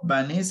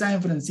 Vanessa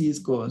and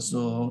Francisco.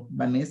 So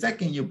Vanessa,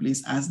 can you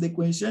please ask the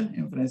question?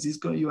 And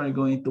Francisco, you are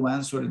going to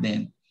answer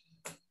then.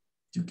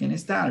 You can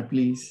start,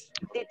 please.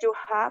 Did you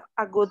have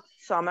a good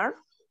summer?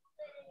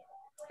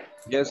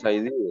 Yes, I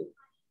did.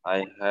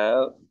 I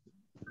had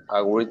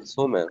a great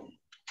summer.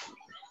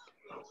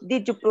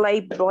 Did you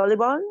play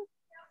volleyball?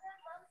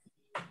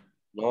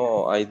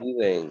 No, I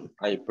didn't.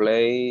 I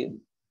played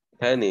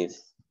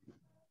tennis.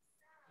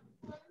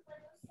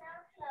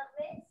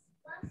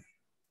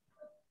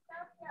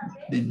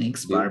 The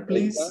next part,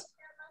 please.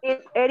 Did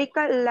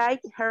Erica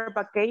like her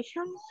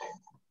vacation?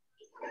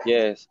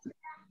 Yes,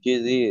 she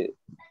did.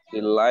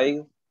 She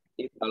liked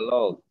it a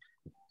lot.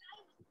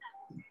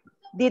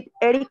 Did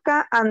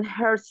Erica and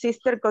her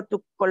sister go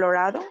to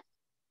Colorado?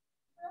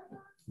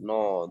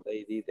 No,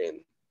 they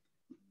didn't.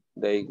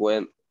 They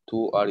went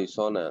to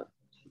Arizona.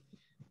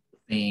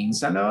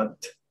 Thanks a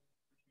lot.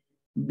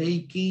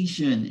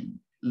 Vacation.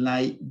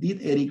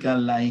 Did Erica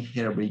like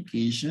her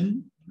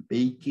vacation?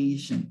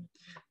 Vacation.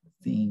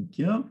 Thank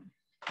you.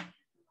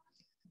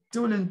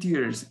 Two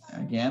volunteers.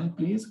 Again,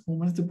 please, who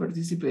wants to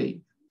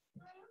participate?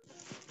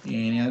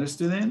 Any other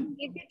student?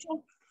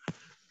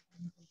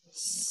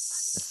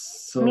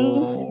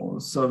 So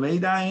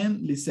Beida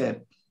and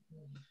Lisette.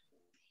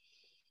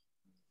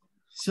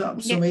 So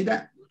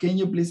Beida, can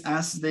you please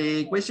ask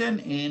the question,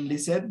 and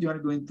Lisette, you are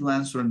going to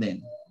answer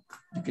them.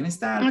 You can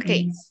start,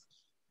 okay. please.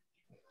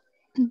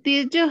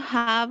 Did you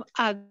have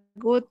a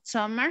good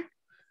summer?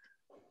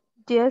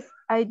 Yes,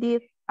 I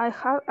did. I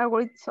had a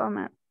great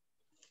summer.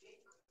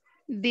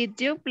 Did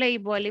you play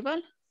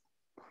volleyball?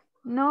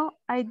 No,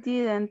 I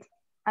didn't.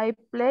 I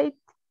played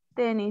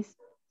tennis.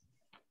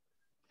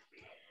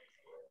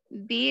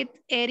 Did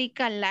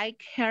Erica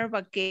like her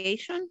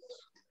vacation?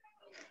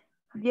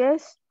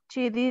 Yes,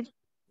 she did.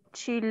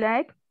 She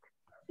liked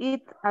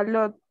it a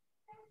lot.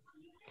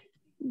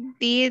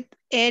 Did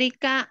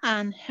Erica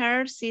and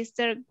her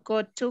sister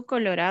go to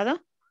Colorado?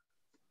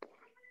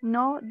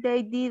 No,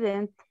 they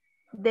didn't.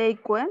 They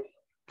went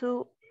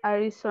to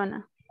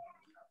Arizona.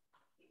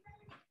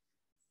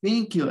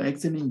 Thank you.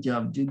 Excellent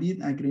job. You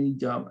did a great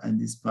job at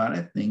this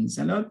part. Thanks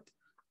a lot.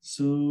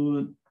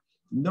 So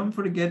don't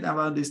forget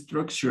about the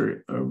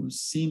structure of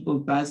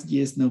simple past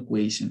yes, no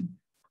question.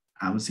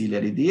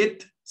 Auxiliary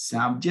did,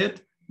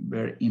 subject,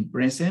 verb in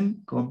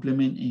present,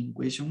 complement and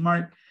question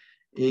mark.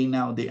 And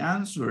now the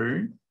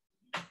answer,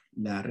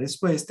 la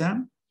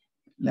respuesta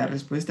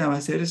va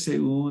a ser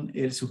según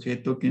el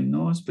sujeto que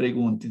nos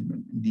pregunte.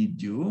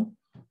 Did you?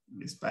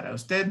 Es para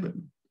usted.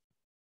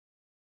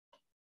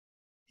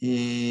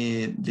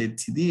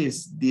 Let's see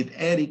this. Did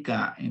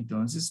Erika?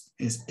 Entonces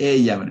es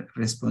ella.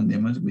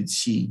 Respondemos with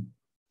she.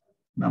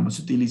 Vamos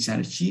a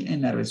utilizar she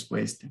en la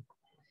respuesta.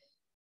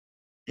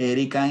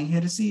 Erika and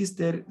her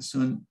sister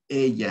son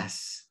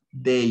ellas.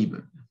 They.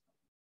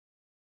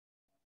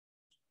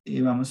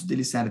 Y vamos a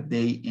utilizar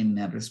they en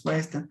la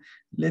respuesta.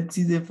 Let's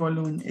see the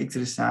following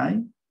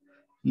exercise.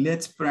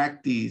 Let's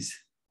practice.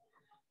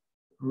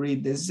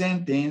 Read the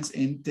sentence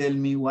and tell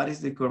me what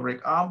is the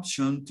correct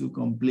option to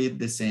complete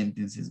the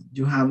sentences.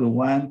 You have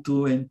 1,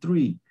 2, and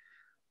 3.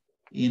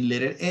 In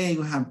letter A,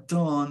 we have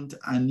turned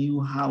a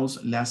new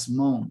house last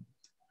month.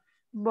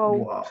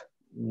 Wow.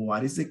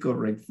 What is the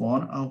correct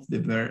form of the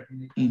verb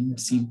in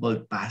simple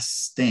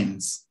past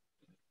tense?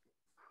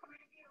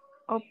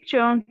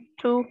 Option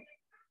 2.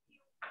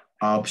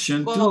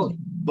 Option 2,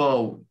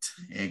 both.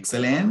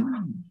 Excellent.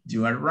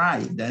 You are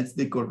right. That's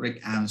the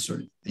correct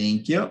answer.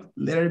 Thank you.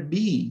 Letter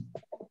B.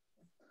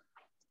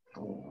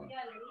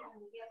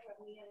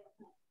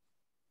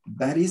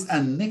 That is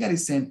a negative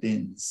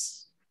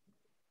sentence.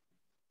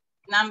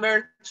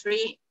 Number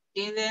 3,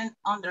 didn't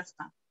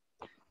understand.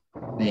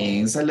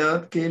 Thanks a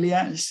lot,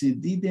 Kelia. She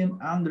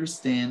didn't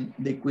understand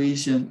the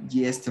question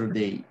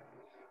yesterday.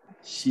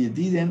 She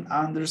didn't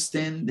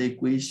understand the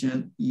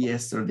question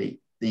yesterday.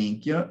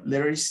 Thank you.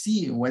 Letter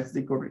C, what's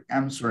the correct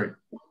answer?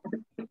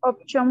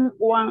 Option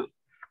 1.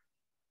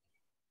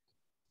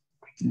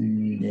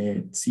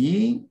 Let's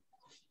see.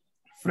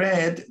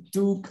 Fred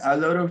took a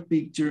lot of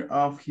pictures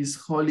of his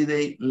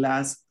holiday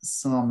last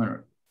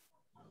summer.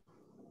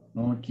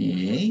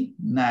 Okay,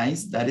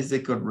 nice. That is the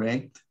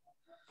correct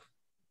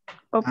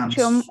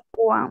Option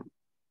 1.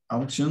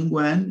 Option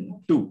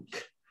 1, took.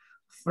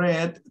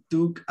 Fred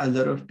took a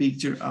lot of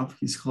pictures of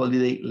his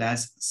holiday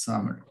last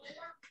summer.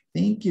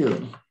 Thank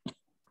you.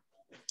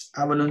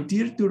 A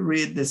volunteer to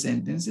read the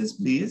sentences,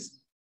 please.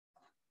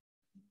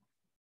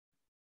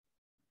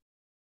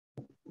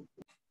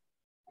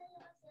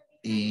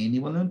 Any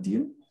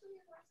volunteer?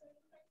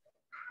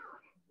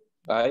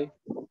 Aye.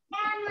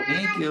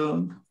 Thank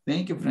you.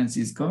 Thank you,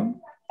 Francisco.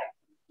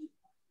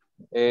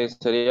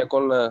 ¿Sería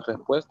con las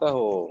respuestas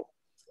o...?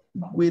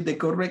 With the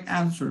correct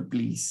answer,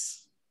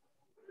 please.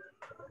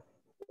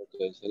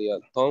 Okay, sería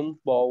Tom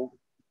bought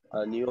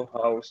a new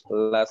house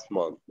last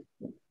month.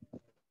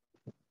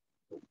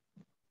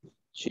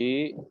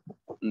 She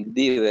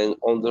didn't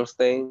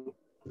understand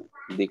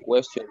the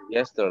question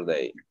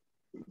yesterday.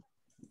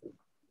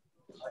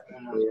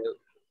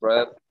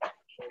 Fred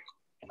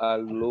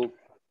took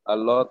a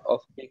lot of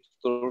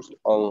pictures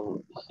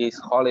on his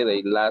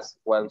holiday last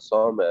one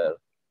summer.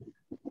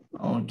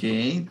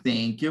 Okay,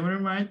 thank you very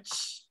much.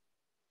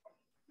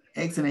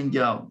 Excellent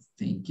job.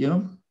 Thank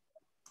you.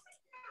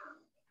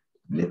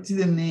 Let's see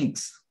the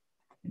next.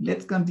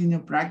 Let's continue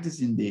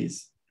practicing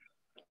this.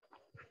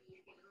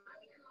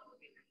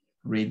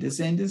 Read the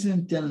sentence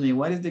and tell me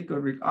what is the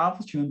correct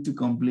option to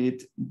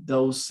complete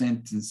those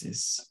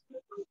sentences.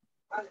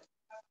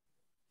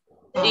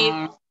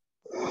 Did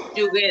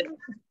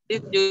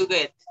you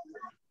get?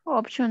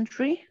 Option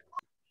 3.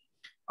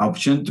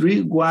 Option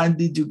 3, what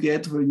did you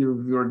get for your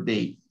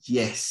birthday?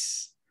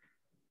 Yes.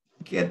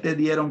 ¿Qué te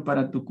dieron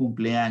para tu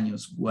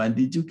cumpleaños? What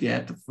did you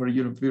get for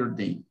your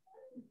birthday?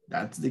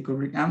 That's the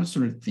correct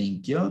answer.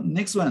 Thank you.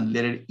 Next one,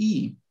 letter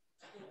E.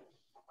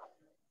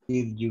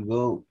 Did you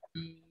go?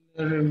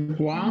 Letter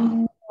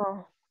 1.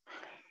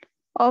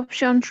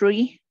 Option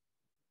 3.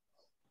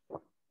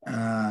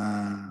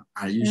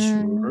 Are you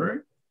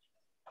sure?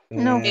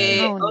 No.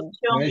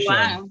 Option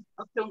 1.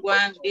 Option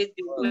 1, did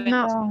you go?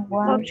 No.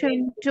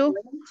 Option 2.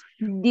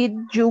 Did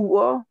you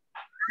go?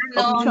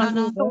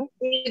 No.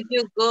 Did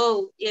you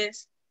go?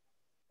 Yes.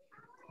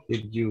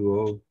 Did you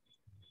go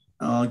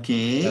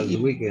Okay. last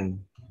weekend?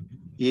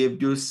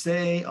 If you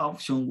say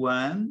option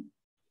 1,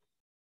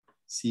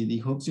 si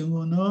dijo opción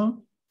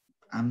 1,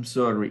 I'm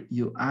sorry,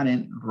 you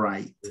aren't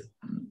right.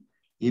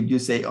 If you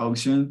say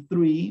option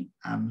 3,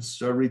 I'm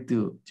sorry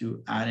to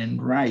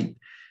aren't right.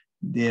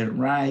 The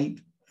right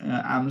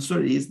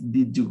answer is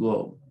did you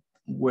go?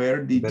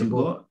 Where did you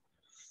go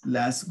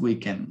last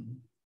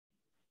weekend?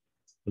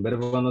 El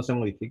verbo no se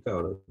modifica,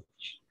 ¿verdad?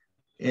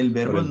 El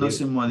verbo no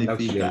se El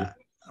modifica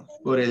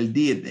por el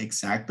did,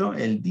 exacto.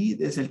 El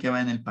did es el que va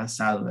en el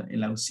pasado,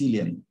 el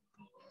auxiliary.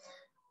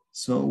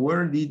 So,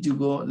 where did you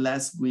go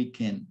last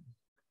weekend?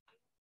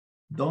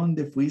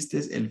 ¿Dónde fuiste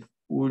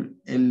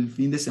el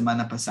fin de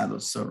semana pasado?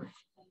 Sorry.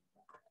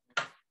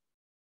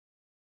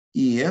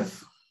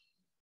 If.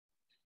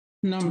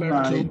 Number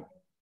 2.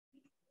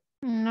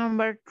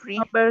 Number 3.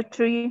 Number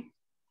 3.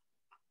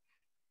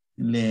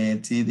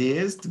 Let's see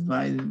this,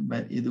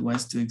 but it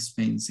was too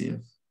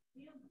expensive.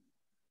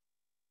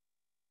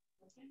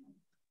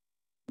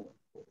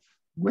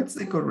 What's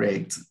the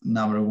correct?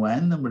 Number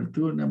 1, number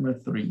 2, number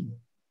 3?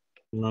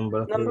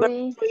 Number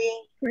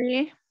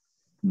 3.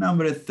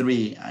 Number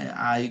 3,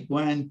 I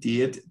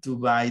wanted to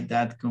buy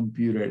that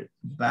computer,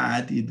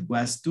 but it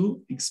was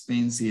too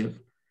expensive.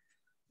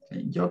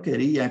 Yo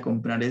quería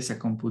comprar esa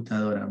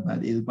computadora,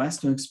 but it was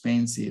too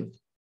expensive.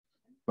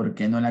 ¿Por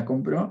qué no la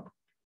compró?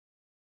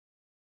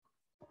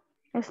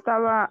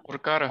 Estaba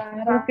Por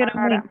cara. porque era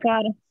muy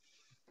cara.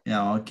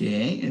 Yeah, ok,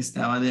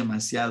 estaba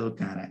demasiado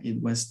cara.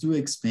 It was too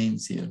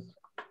expensive.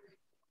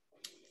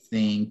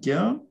 Thank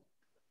you.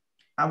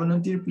 A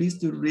volunteer, please,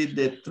 to read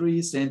the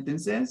 3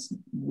 sentences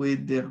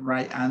with the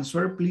right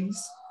answer, please.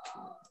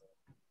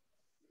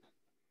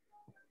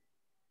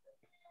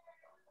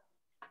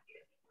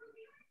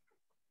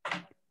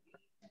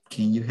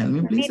 Can you help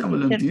me, please, a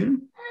volunteer?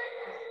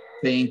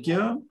 Thank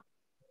you.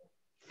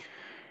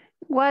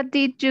 What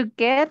did you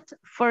get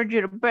for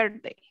your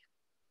birthday?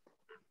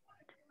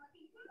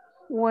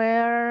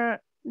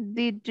 Where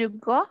did you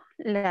go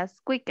last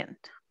weekend?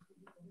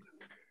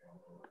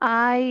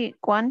 I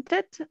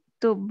wanted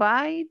to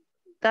buy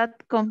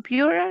that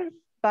computer,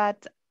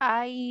 but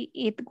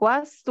it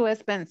was too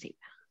expensive.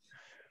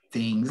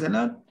 Thanks a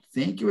lot.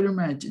 Thank you very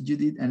much. You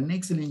did an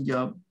excellent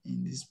job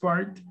in this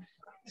part.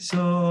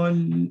 So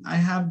I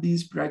have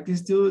this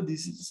practice too.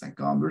 This is a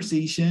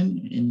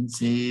conversation and it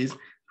says,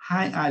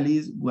 hi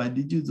Alice, what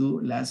did you do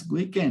last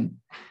weekend?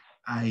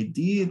 I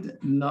did a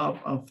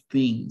lot of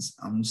things.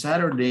 On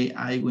Saturday,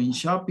 I went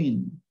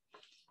shopping.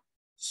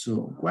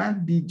 So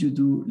what did you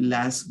do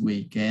last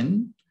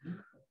weekend?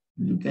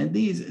 Look at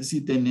this.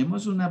 Si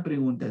tenemos una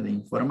pregunta de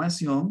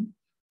información,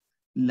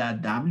 la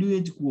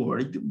WH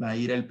word va a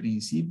ir al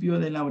principio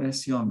de la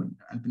oración,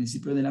 al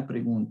principio de la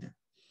pregunta.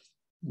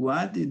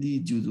 What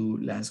did you do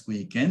last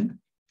weekend?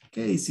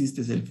 ¿Qué hiciste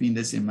el fin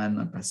de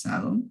semana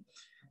pasado?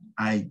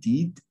 I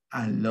did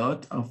a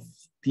lot of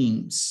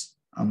things.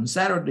 On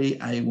Saturday,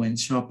 I went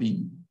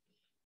shopping.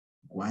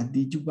 What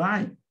did you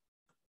buy?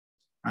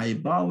 I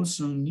bought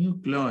some new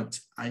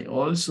clothes. I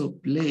also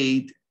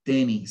played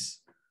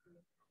tennis.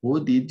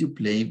 Who did you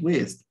play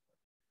with?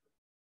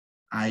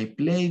 I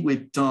played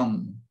with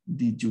Tom.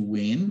 Did you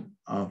win?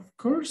 Of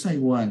course I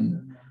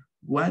won.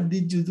 What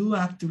did you do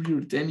after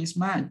your tennis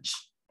match?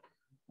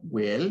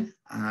 Well,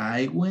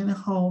 I went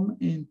home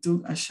and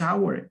took a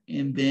shower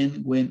and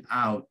then went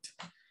out.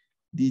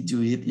 Did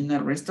you eat in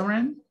a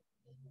restaurant?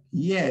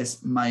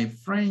 Yes, my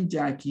friend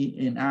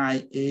Jackie and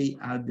I ate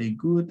at the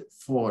Good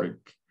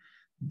Fork.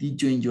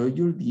 Did you enjoy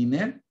your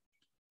dinner?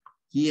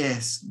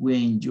 Yes,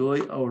 we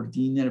enjoyed our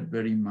dinner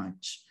very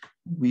much.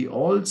 We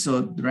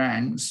also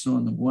drank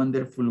some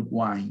wonderful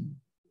wine.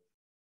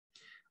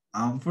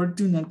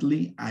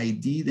 Unfortunately, I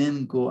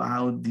didn't go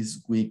out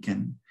this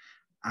weekend.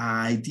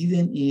 I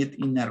didn't eat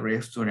in a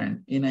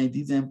restaurant and I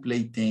didn't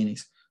play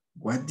tennis.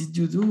 What did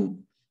you do?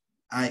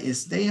 I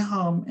stayed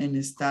home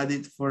and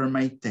studied for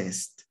my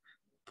test.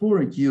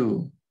 Poor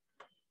you.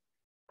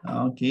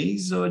 Okay,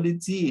 so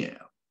let's see.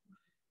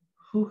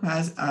 Who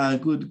has a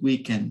good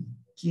weekend?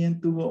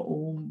 ¿Quién tuvo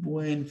un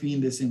buen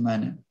fin de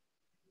semana?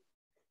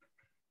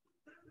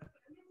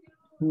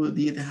 Who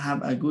did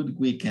have a good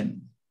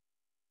weekend?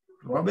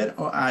 Robert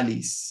or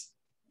Alice?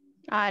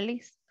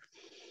 Alice.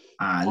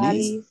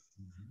 Alice.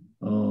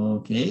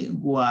 Okay,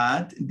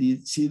 what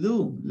did she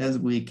do last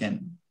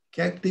weekend?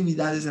 ¿Qué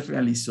actividades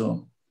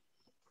realizó?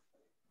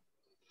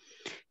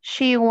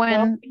 She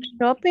went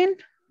shopping.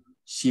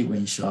 She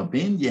went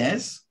shopping,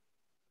 yes.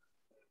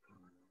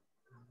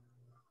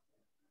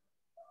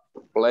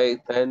 Play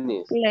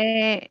tennis.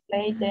 Play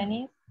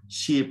tennis.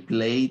 She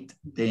played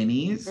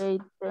tennis.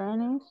 Played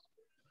tennis.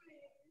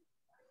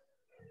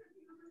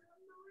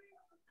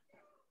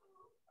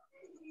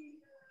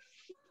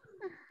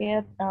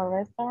 At a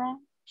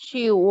restaurant.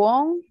 She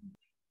won.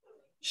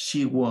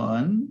 She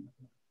won.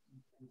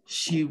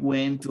 She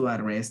went to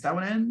a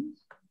restaurant.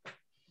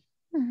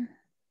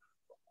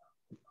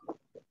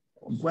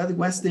 What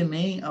was the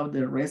name of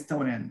the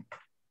restaurant?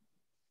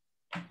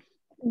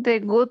 The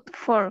Good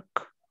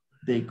Fork.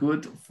 The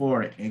good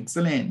for.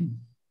 Excellent.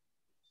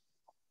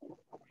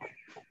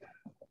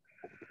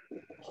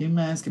 ¿Qué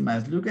más? ¿Qué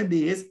más? Look at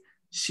this.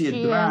 She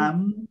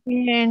drank.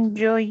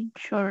 Enjoy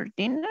your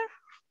dinner.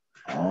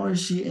 Oh,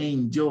 she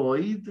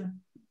enjoyed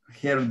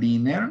her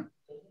dinner.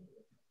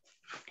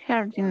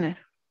 Her dinner.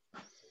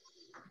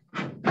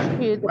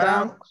 She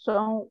drank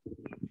some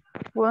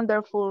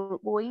wonderful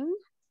wine.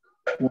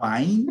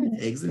 Wine.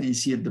 Excellent.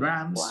 She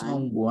drank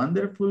some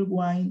wonderful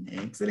wine.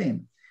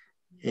 Excellent.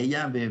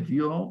 Ella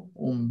bebió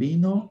un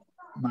vino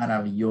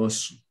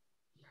maravilloso.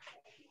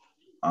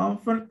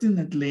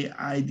 Unfortunately,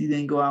 I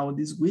didn't go out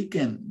this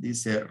weekend,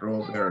 dice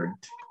Robert.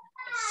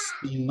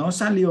 Si no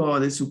salió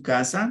de su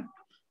casa,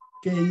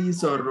 ¿qué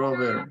hizo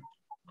Robert?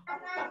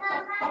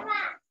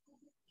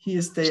 He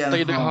stayed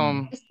at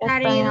home.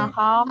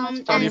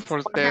 Study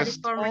for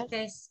test.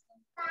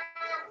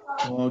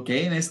 Ok,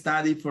 and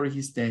study for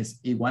his test.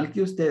 Igual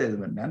que ustedes,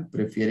 ¿verdad?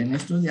 Prefieren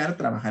estudiar,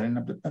 trabajar en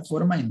la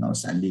plataforma y no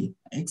salir.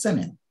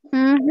 Excelente.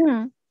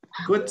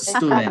 Good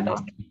student.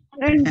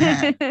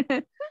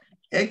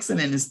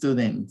 Excellent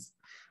students.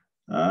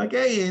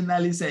 Okay, and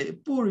Alice,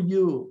 poor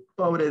you,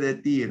 pobre de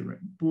ti,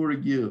 poor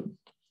you.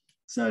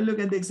 So look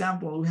at the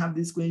example. We have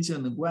this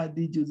question. What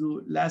did you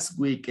do last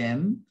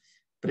weekend?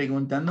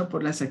 Preguntando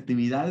por las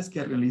actividades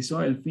que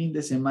realizó el fin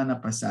de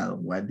semana pasado.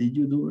 What did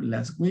you do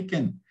last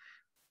weekend?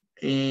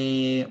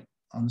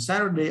 On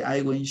Saturday,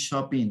 I went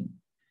shopping.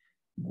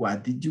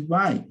 What did you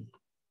buy?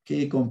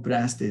 ¿Qué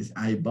compraste?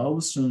 I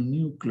bought some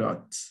new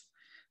clothes.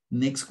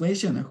 Next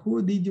question.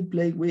 Who did you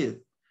play with?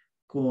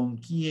 ¿Con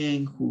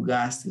quién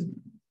jugaste?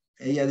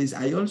 Ella dice,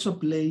 I also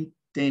play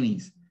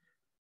tennis.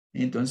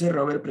 Entonces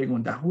Robert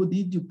pregunta, who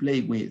did you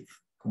play with?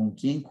 ¿Con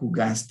quién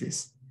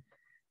jugaste?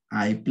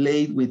 I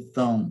played with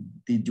Tom.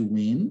 Did you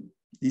win?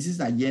 This is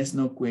a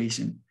yes-no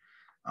question.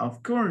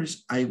 Of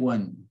course, I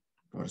won.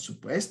 Por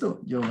supuesto,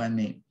 yo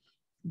gané.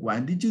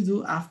 What did you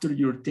do after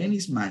your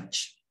tennis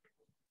match?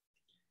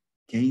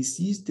 ¿Qué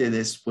hiciste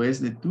después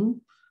de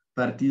tu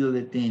partido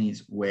de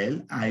tenis?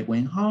 Well, I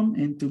went home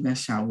and took a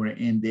shower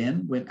and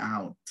then went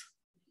out.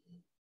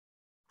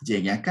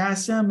 Llegué a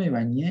casa, me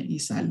bañé y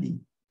salí.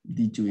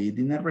 Did you eat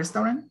in a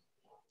restaurant?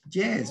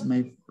 Yes,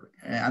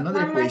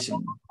 another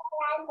question.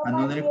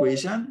 Another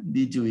question.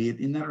 Did you eat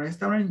in a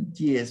restaurant?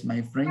 Yes,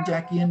 my friend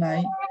Jackie and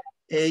I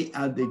ate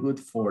at the Good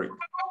Fork.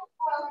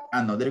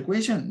 Another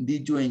question.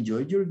 Did you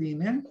enjoy your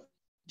dinner?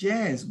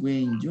 Yes,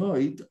 we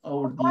enjoyed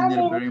our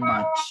dinner very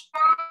much.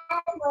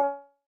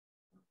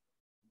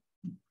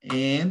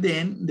 And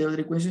then the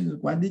other question is,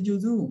 what did you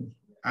do?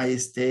 I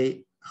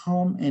stayed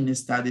home and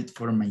studied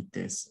for my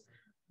test.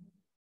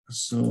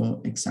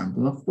 So,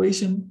 example of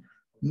question.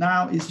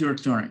 Now is your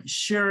turn.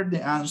 Share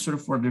the answer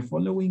for the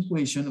following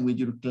question with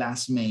your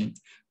classmate.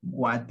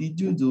 What did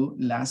you do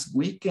last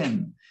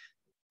weekend?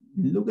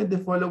 Look at the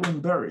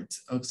following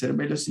verbs.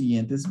 Observe los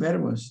siguientes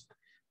verbos.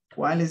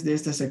 ¿Cuáles de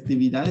estas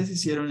actividades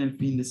hicieron el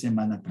fin de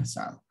semana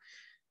pasado?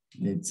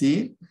 Let's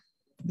see.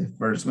 The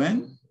first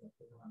one.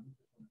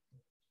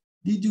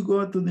 Did you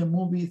go to the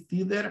movie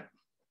theater?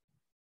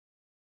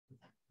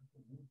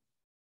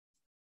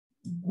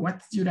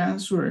 What's your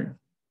answer?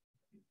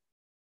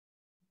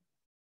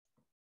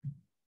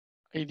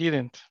 I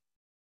didn't.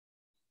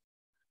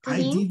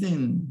 I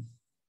didn't.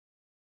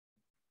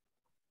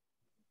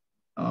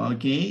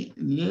 Okay,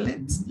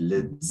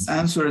 let's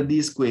answer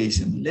this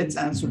question. Let's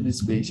answer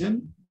this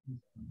question.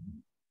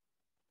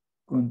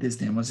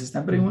 Contestemos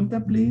esta pregunta,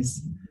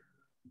 please.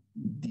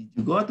 Did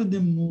you go to the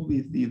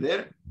movie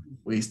theater?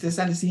 ¿Fuiste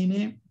al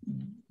cine?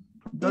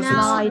 No,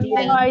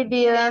 I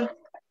didn't.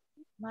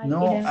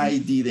 No, I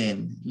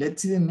didn't.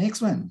 Let's see the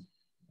next one.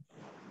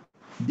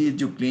 Did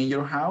you clean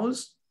your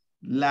house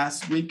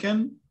last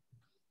weekend?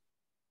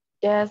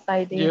 Yes,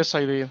 I did. Yes,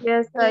 I did.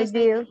 Yes, I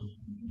did.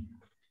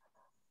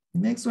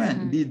 Next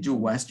one. Did you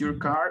wash your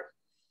car?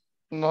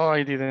 No,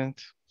 I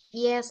didn't.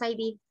 Yes, I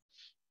did.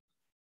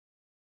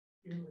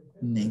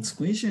 Next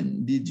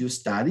question. Did you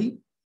study?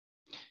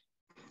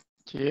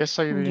 Yes,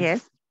 I did.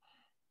 Yes,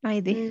 I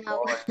did.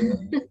 No.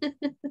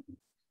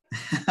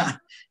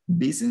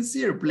 Be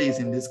sincere, please,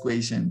 in this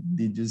question.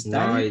 Did you study?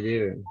 No, I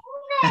didn't.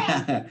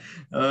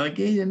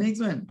 Okay, the next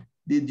one.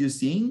 Did you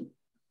sing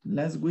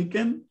last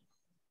weekend?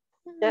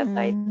 Yes,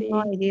 I did. No,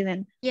 I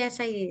didn't. Yes,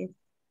 I did.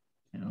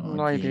 Okay.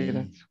 No, I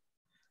didn't.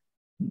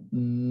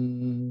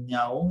 Ni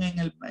aún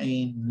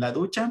en la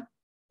ducha.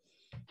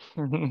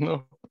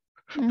 No.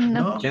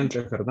 No.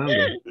 Siempre, Fernando.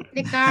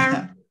 The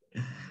car.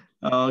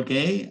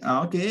 Okay,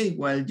 okay,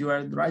 while you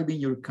are driving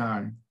your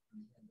car.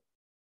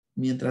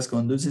 Mientras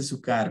conduce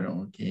su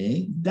carro,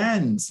 okay.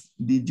 Dance.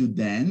 Did you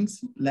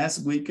dance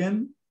last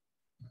weekend?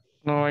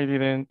 No, I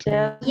didn't.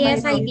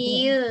 Yes, I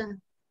did.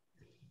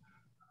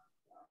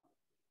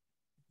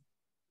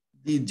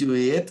 Did you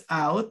eat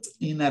out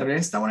in a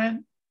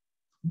restaurant?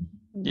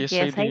 Yes,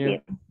 Yes, I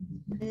did.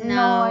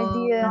 No, I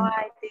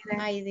didn't.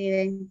 I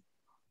didn't.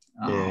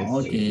 Ah,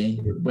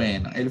 ok.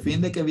 Bueno, el fin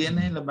de que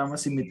viene los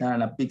vamos a invitar a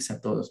la pizza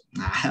todos.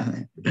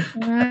 Para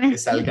que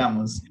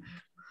salgamos.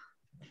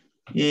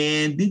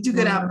 Did you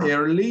get up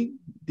early?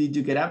 Did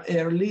you get up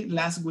early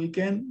last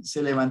weekend?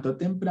 ¿Se levantó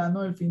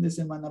temprano el fin de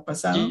semana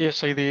pasado?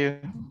 Yes, I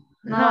did.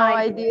 No,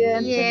 I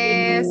didn't.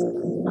 Yes.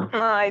 No,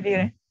 I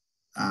didn't.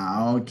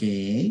 Ah, ok.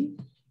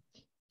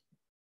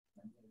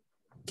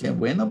 Qué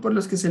bueno por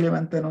los que se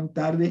levantaron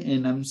tarde,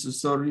 and I'm so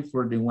sorry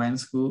for the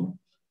ones who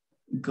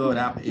got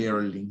up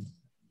early.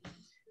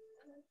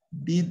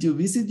 Did you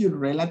visit your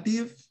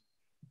relative?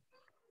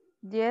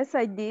 Yes,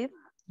 I did.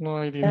 No,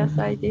 I didn't. Yes,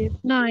 I did.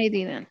 No, I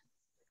didn't.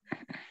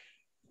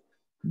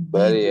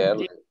 Very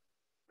early.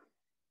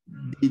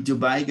 Did you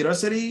buy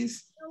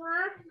groceries?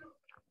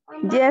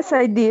 Yes,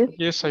 I did.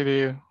 Yes, I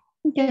did.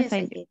 Yes,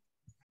 I did.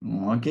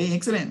 Okay,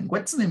 excellent.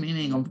 What's the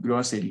meaning of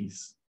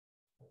groceries?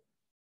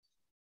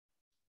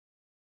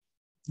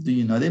 Do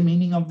you know the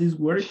meaning of this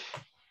word?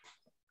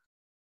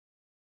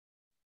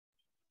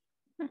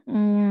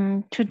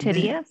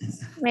 Chucherías,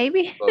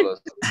 maybe.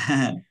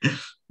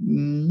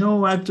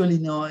 No, actually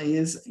no,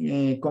 es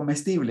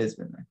comestibles,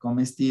 ¿verdad?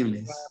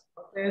 Comestibles.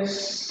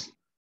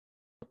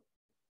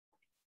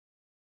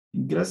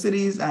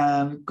 Groceries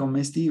are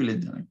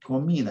comestibles, ¿no?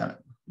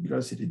 Comida.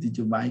 Groceries. Did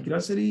you buy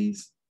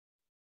groceries?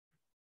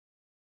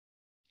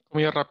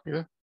 Comida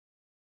rápida.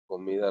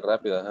 Comida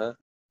rápida, ajá.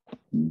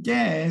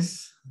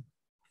 Yes.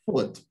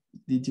 Food.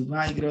 Did you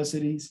buy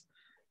groceries?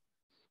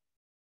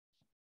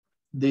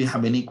 Do you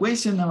have any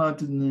question about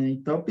the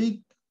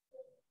topic?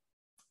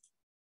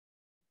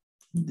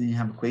 Do you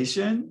have a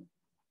question?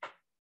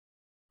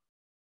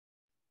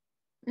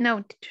 No,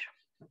 teacher.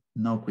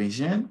 No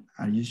question.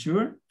 Are you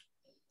sure?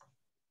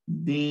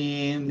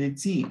 Then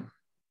let's see.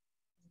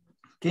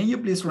 Can you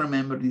please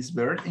remember this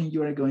verb and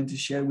you are going to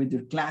share with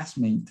your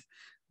classmate?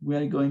 We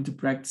are going to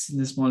practice in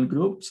the small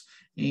groups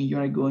and you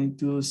are going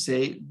to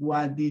say,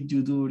 what did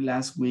you do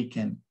last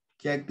weekend?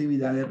 ¿Qué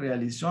actividades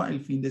realizó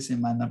el fin de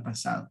semana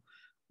pasado?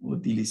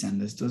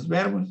 Utilizando estos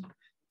verbos.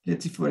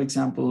 Let's see, for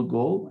example,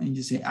 go and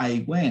you say,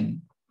 I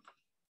went.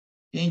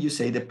 And you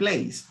say the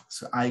place.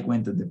 So I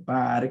went to the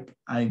park,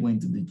 I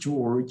went to the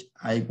church,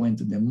 I went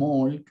to the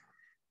mall.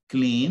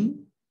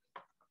 Clean.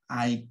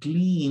 I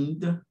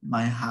cleaned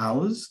my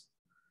house.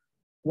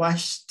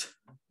 Washed.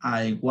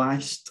 I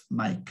washed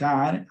my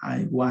car.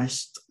 I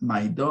washed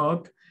my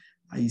dog.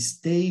 I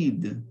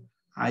stayed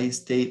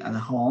at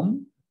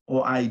home,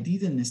 or I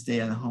didn't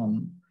stay at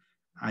home.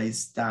 I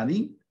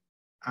studied.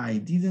 I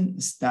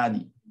didn't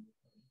study.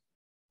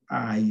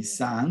 I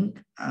sang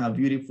a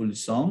beautiful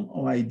song,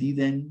 or I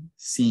didn't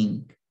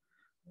sing.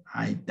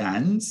 I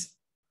danced,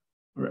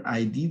 or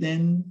I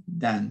didn't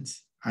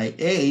dance. I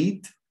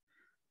ate,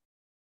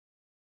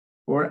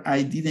 or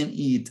I didn't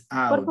eat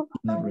out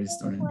in a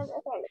restaurant.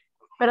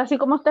 Pero así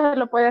como usted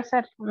lo puede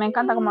hacer. Me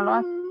encanta cómo lo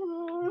hace.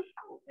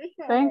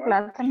 Estoy en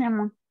clase, mi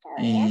amor.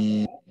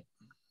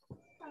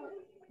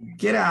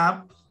 Get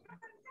up.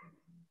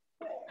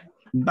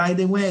 By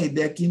the way,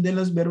 de aquí de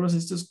los verbos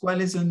estos,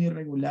 ¿cuáles son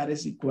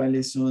irregulares y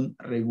cuáles son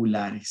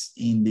regulares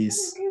in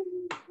this?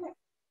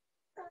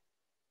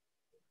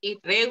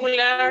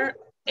 Irregular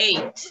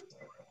 8.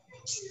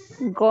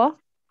 Go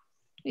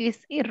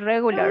is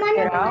irregular.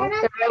 Get out.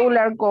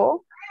 Irregular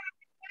go.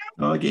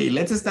 Okay,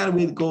 let's start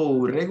with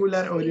go.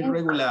 Regular or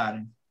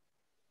irregular?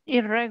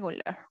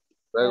 Irregular.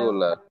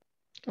 Regular.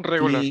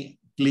 Regular.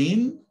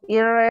 Clean?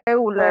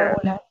 Irregular.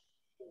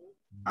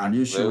 Are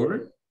you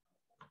sure?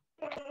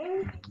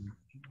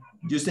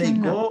 You say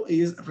No. go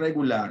is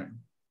regular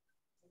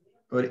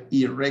or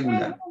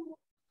irregular?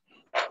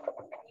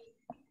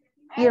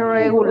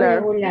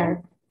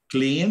 Irregular.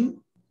 Clean?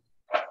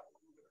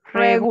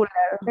 Regular.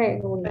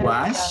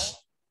 Wash?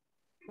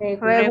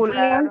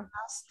 Regular.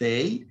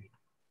 Stay?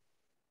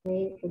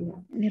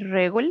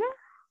 Irregular.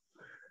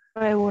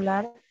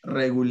 Regular.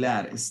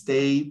 Regular.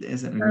 Stayed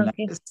is regular.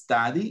 Okay.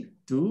 Study,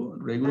 too.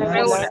 Regular.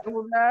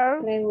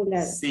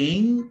 Regular.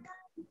 Sing.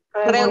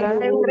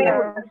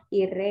 Regular.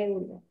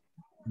 Irregular.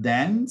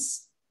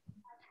 Dance.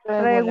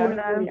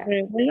 Regular.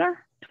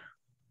 Regular.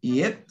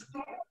 Eat.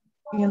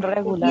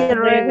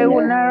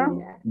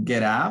 Irregular.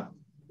 Get up.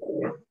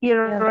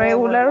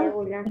 Irregular.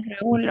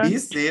 Regular.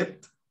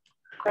 Visit.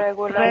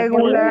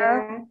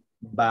 Regular.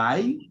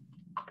 Buy.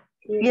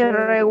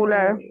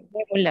 Irregular.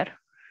 Regular.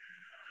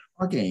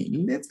 Okay,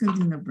 let's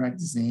continue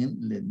practicing.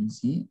 Let me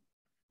see.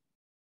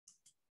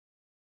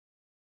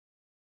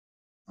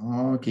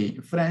 Okay,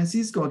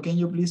 Francisco, can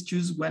you please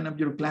choose one of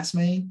your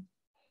classmates?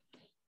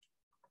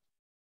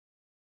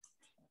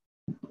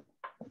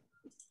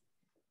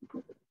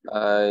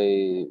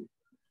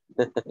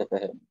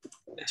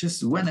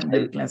 Just one of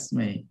your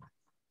classmates.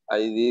 I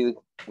did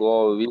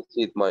go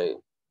visit my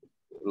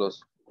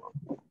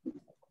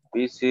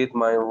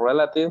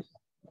relative.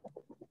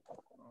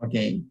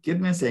 Okay,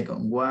 give me a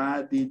second.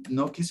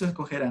 No quiso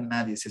escoger a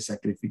nadie, se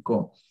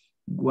sacrificó.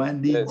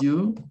 What did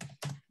you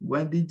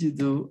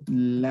do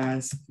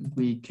last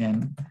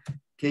weekend?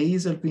 ¿Qué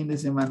hizo el fin de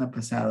semana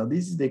pasado?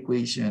 This is the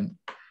question.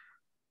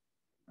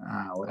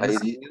 Ahora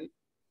sí.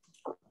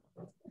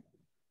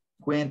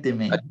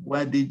 Cuénteme,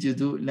 what did you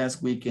do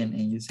last weekend?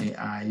 And you say,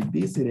 I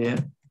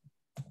visited.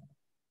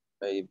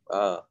 I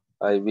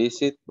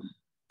visit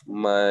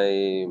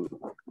my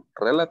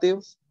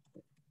relatives.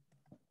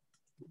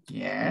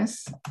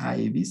 Yes,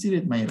 I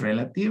visited my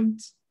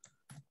relatives.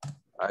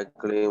 I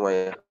clean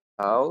my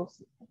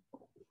house.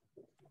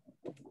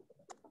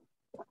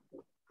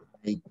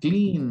 I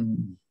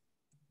clean.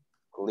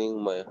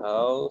 Clean my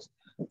house.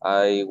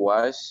 I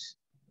wash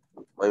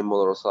my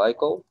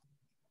motorcycle.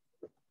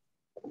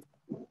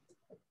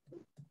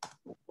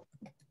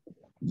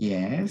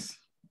 Yes,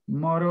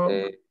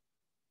 motor.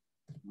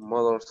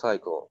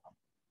 Motorcycle.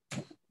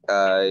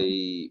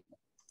 I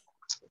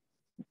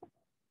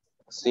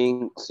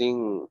sing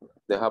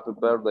the happy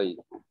birthday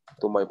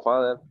to my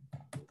father.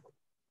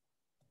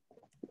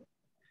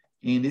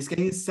 In this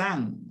case,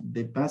 sang.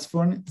 The past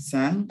form,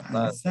 sang.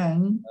 I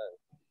sang.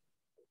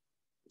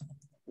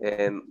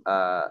 And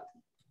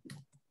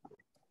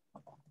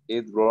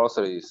eat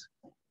groceries.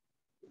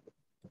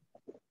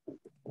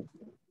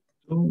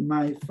 To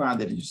my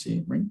father, you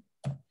see, right?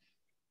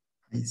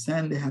 I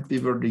sang the happy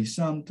birthday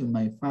song to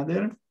my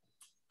father.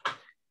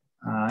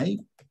 I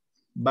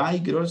buy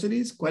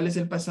groceries. ¿Cuál es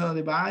el pasado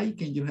de buy?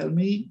 Can you help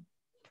me?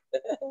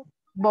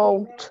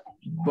 Bought.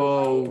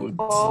 Bought.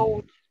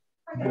 Bought.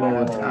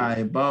 Bought.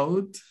 I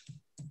bought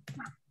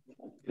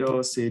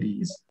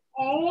groceries.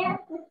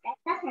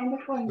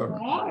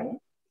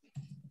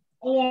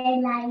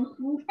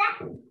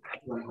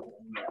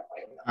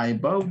 I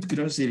bought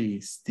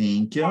groceries.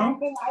 Thank you.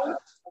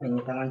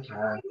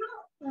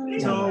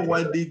 So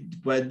what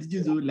did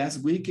you do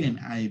last weekend?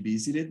 I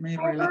visited my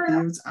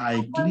relatives.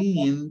 I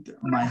cleaned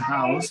my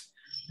house.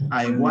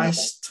 I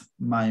washed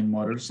my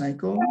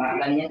motorcycle.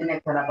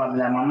 I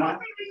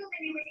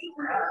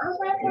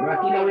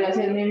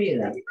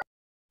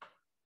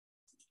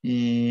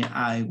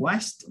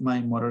washed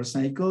my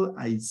motorcycle.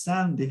 I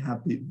sang the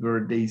happy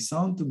birthday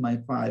song to my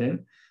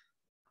father.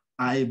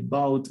 I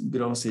bought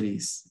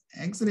groceries.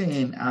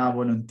 Excellent. A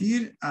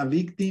volunteer, a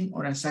victim,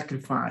 or a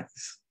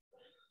sacrifice?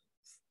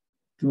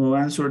 To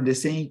answer the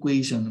same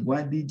question,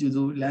 what did you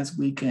do last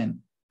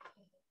weekend?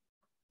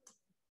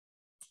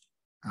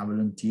 A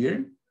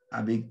volunteer,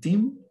 a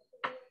victim.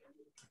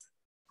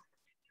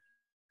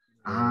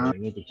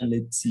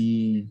 Let's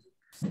see.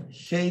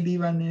 Heidi,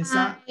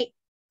 Vanessa.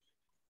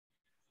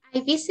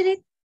 I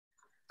visited.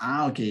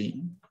 Okay.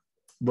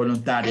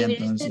 Voluntaria,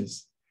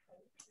 entonces.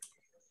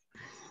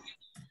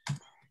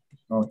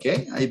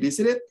 Okay, I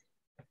visited.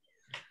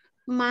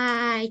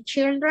 My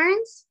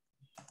children's.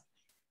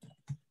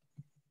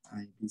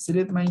 I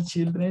visited my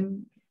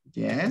children,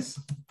 yes.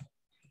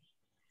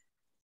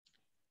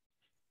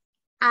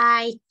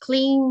 I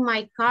clean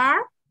my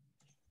car.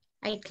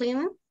 I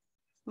clean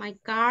my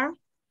car.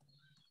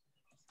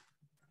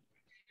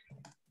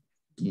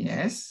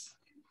 Yes.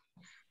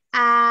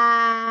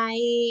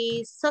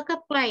 I soccer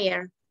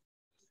player.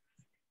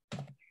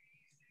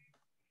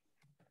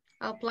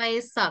 I play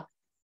soccer.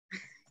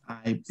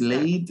 I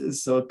played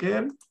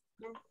soccer.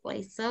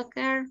 Play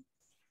soccer.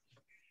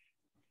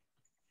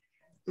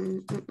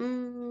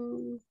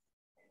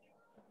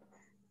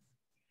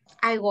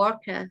 I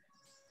work.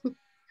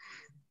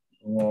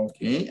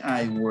 Okay,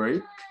 I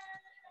work.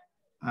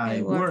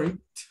 I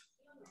worked.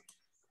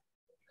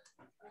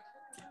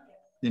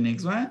 The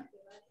next one.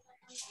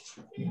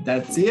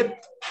 That's it.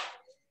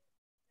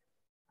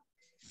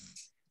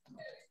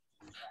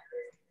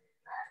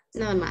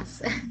 No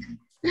más.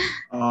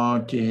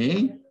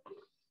 Okay.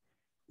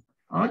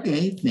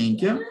 Okay,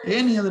 thank you.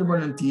 Any other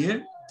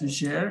volunteer to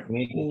share?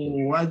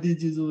 What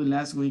did you do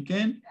last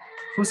weekend?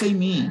 Who say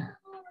me?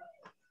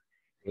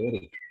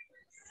 Eric.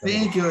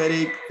 Thank you,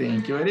 Eric.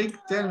 Thank you, Eric.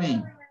 Tell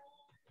me.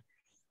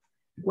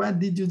 What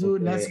did you do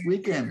last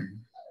weekend?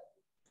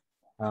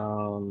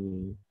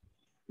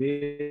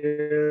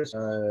 First,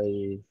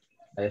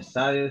 I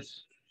studied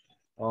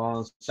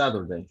on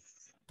Saturday.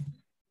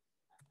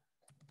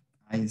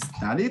 I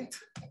studied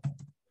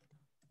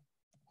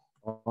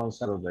on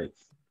Saturday.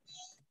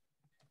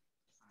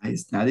 I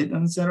studied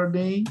on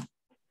Saturday.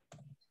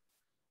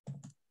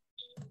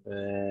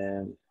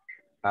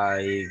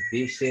 I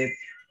visit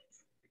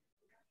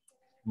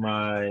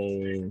my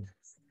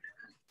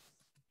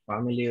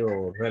family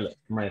or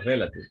my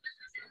relatives.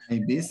 I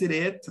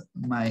visited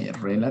my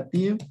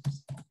relatives.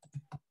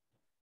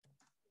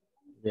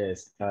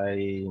 Yes, la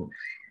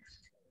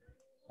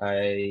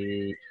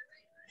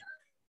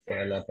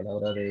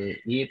palabra de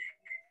eat.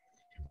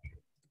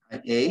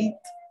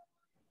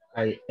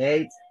 I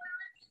ate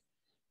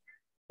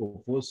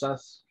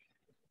pupusas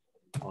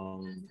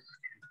on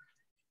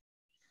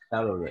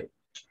Saturday.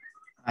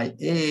 I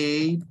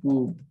ate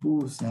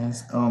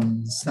pupusas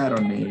on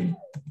Saturday.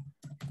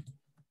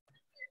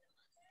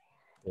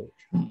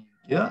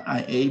 Yeah,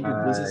 I ate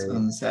pupusas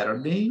on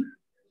Saturday.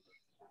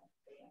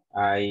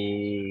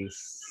 I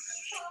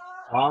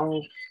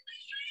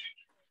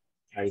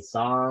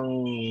sang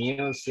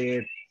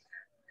music.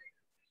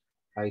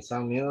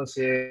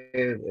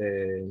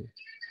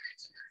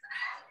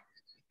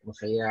 ¿Cómo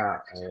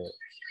sería?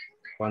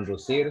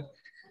 Conducir.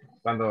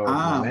 Cuando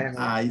manejo.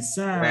 I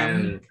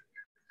sang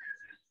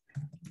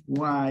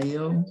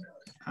while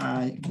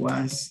I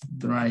was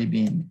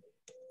driving.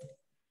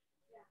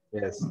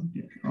 Yes.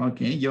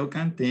 Okay, yo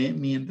canté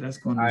mientras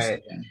conducía.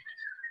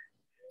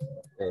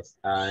 Yes,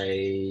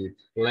 I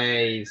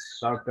play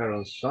soccer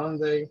on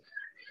Sunday.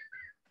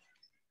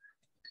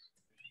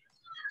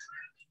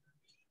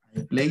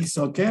 I play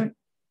soccer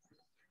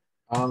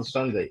on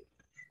Sunday.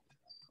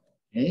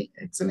 Okay,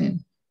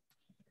 excellent.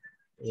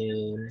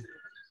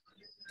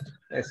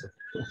 Eso.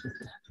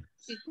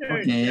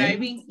 Okay.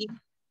 Driving is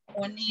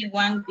only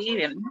one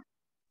didn't.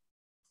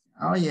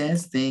 Oh,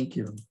 yes, thank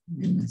you.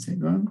 Give me a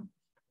second.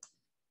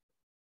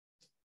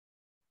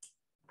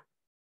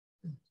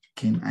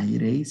 Can I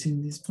erase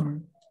in this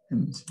part? Let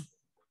me see.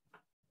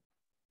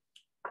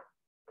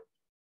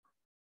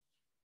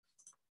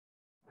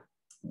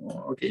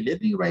 Okay,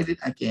 let me write it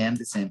again,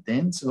 the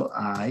sentence. So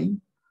I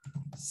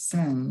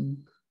sang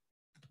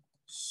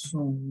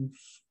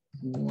songs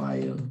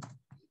while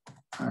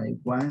I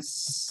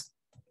was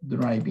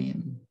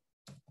driving.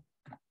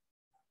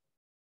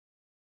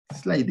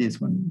 It's like this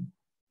one.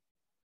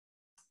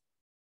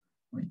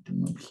 Wait to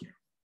move here.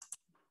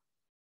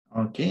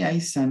 Okay, I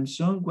sang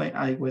songs while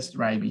I was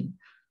driving.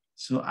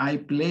 So I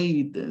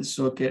played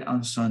soccer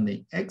on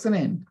Sunday.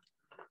 Excellent.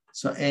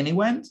 So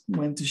anyone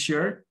want to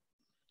share?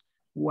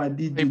 What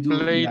did you do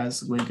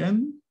last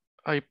weekend?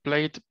 I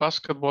played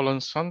basketball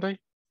on Sunday.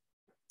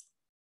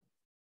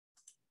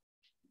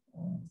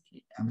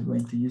 Okay, I'm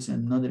going to use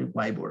another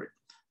whiteboard.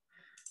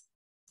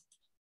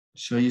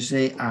 So you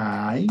say,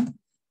 I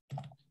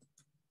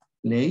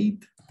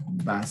played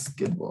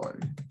basketball.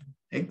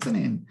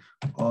 Excellent.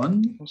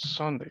 On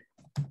Sunday.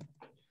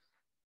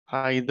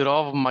 I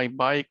drove my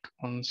bike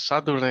on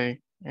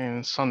Saturday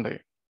and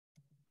Sunday.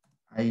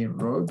 I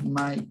rode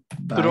my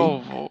bike.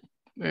 Drove.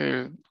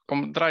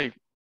 Como drive.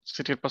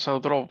 Sería el pasado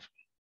drove.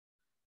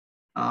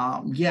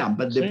 Yeah,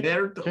 but the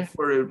verb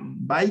for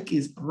bike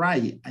is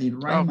ride. I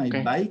ride my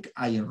bike.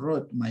 I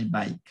rode my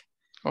bike.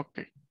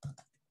 Okay.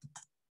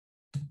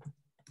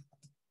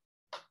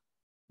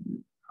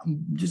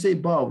 You say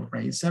both,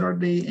 right?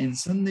 Saturday and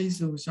Sunday,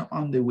 so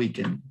on the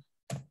weekend.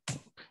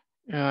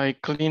 I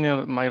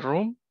cleaned my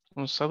room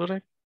on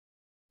Saturday.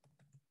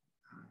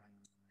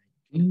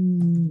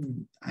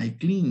 I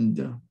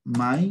cleaned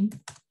my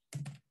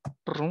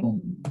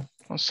room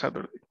on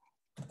Saturday.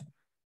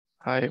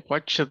 I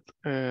watched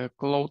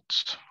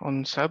clothes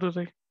on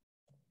Saturday.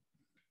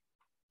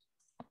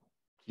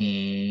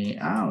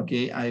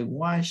 Okay. I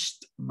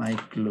washed my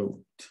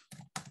clothes.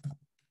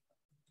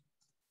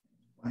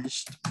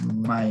 Washed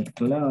my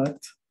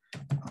clothes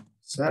on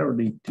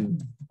Saturday too.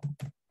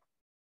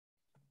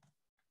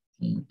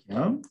 Thank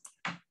you.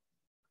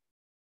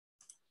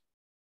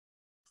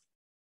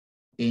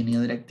 Any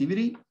other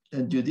activity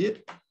that you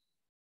did?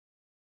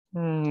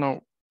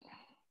 No.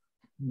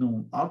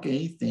 No.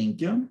 Okay, thank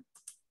you.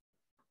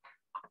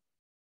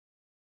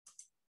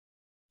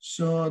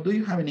 So do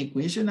you have any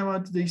question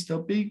about today's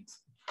topic?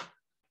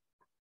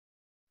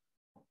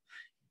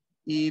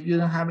 If you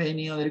don't have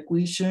any other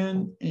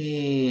question,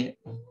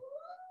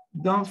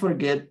 don't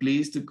forget,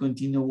 please, to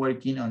continue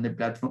working on the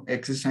platform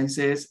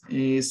exercises,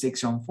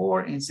 section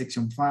 4 and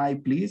section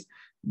 5, please.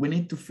 We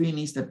need to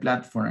finish the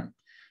platform.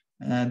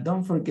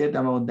 Don't forget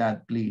about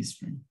that, please.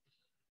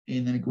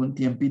 En algún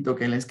tiempito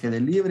que les quede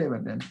libre,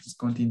 ¿verdad? Entonces,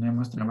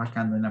 continuemos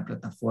trabajando en la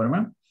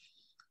plataforma.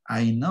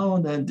 I know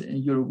that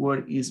your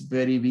work is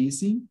very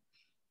busy,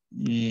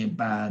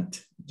 but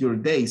your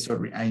day,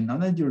 sorry, I know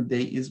that your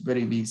day is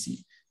very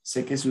busy.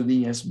 Sé que su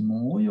día es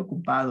muy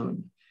ocupado,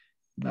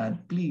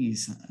 but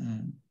please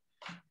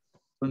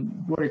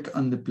work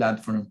on the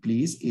platform,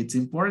 please. It's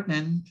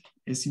important.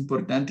 Es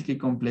importante que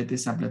complete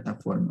esa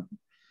plataforma.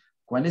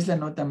 ¿Cuál es la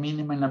nota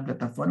mínima en la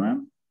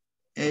plataforma?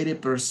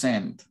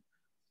 80%.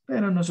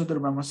 Pero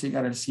nosotros vamos a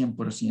llegar al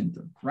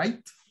 100%,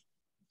 right?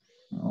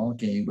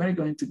 Okay, we're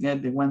going to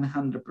get the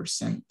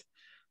 100%.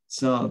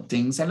 So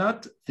thanks a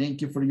lot.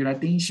 Thank you for your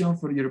attention,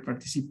 for your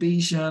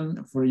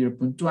participation, for your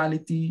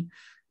punctuality.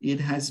 It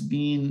has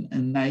been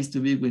nice to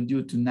be with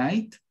you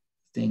tonight.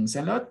 Thanks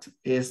a lot.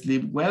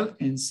 Sleep well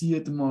and see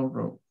you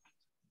tomorrow.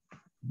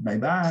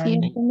 Bye-bye. See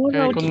you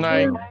tomorrow. Okay, good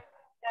night.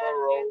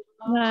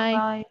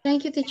 Bye.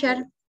 Thank you,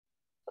 teacher.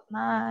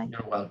 Bye.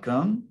 You're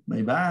welcome.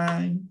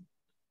 Bye-bye.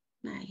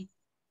 Bye.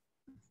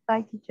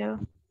 Bye, teacher.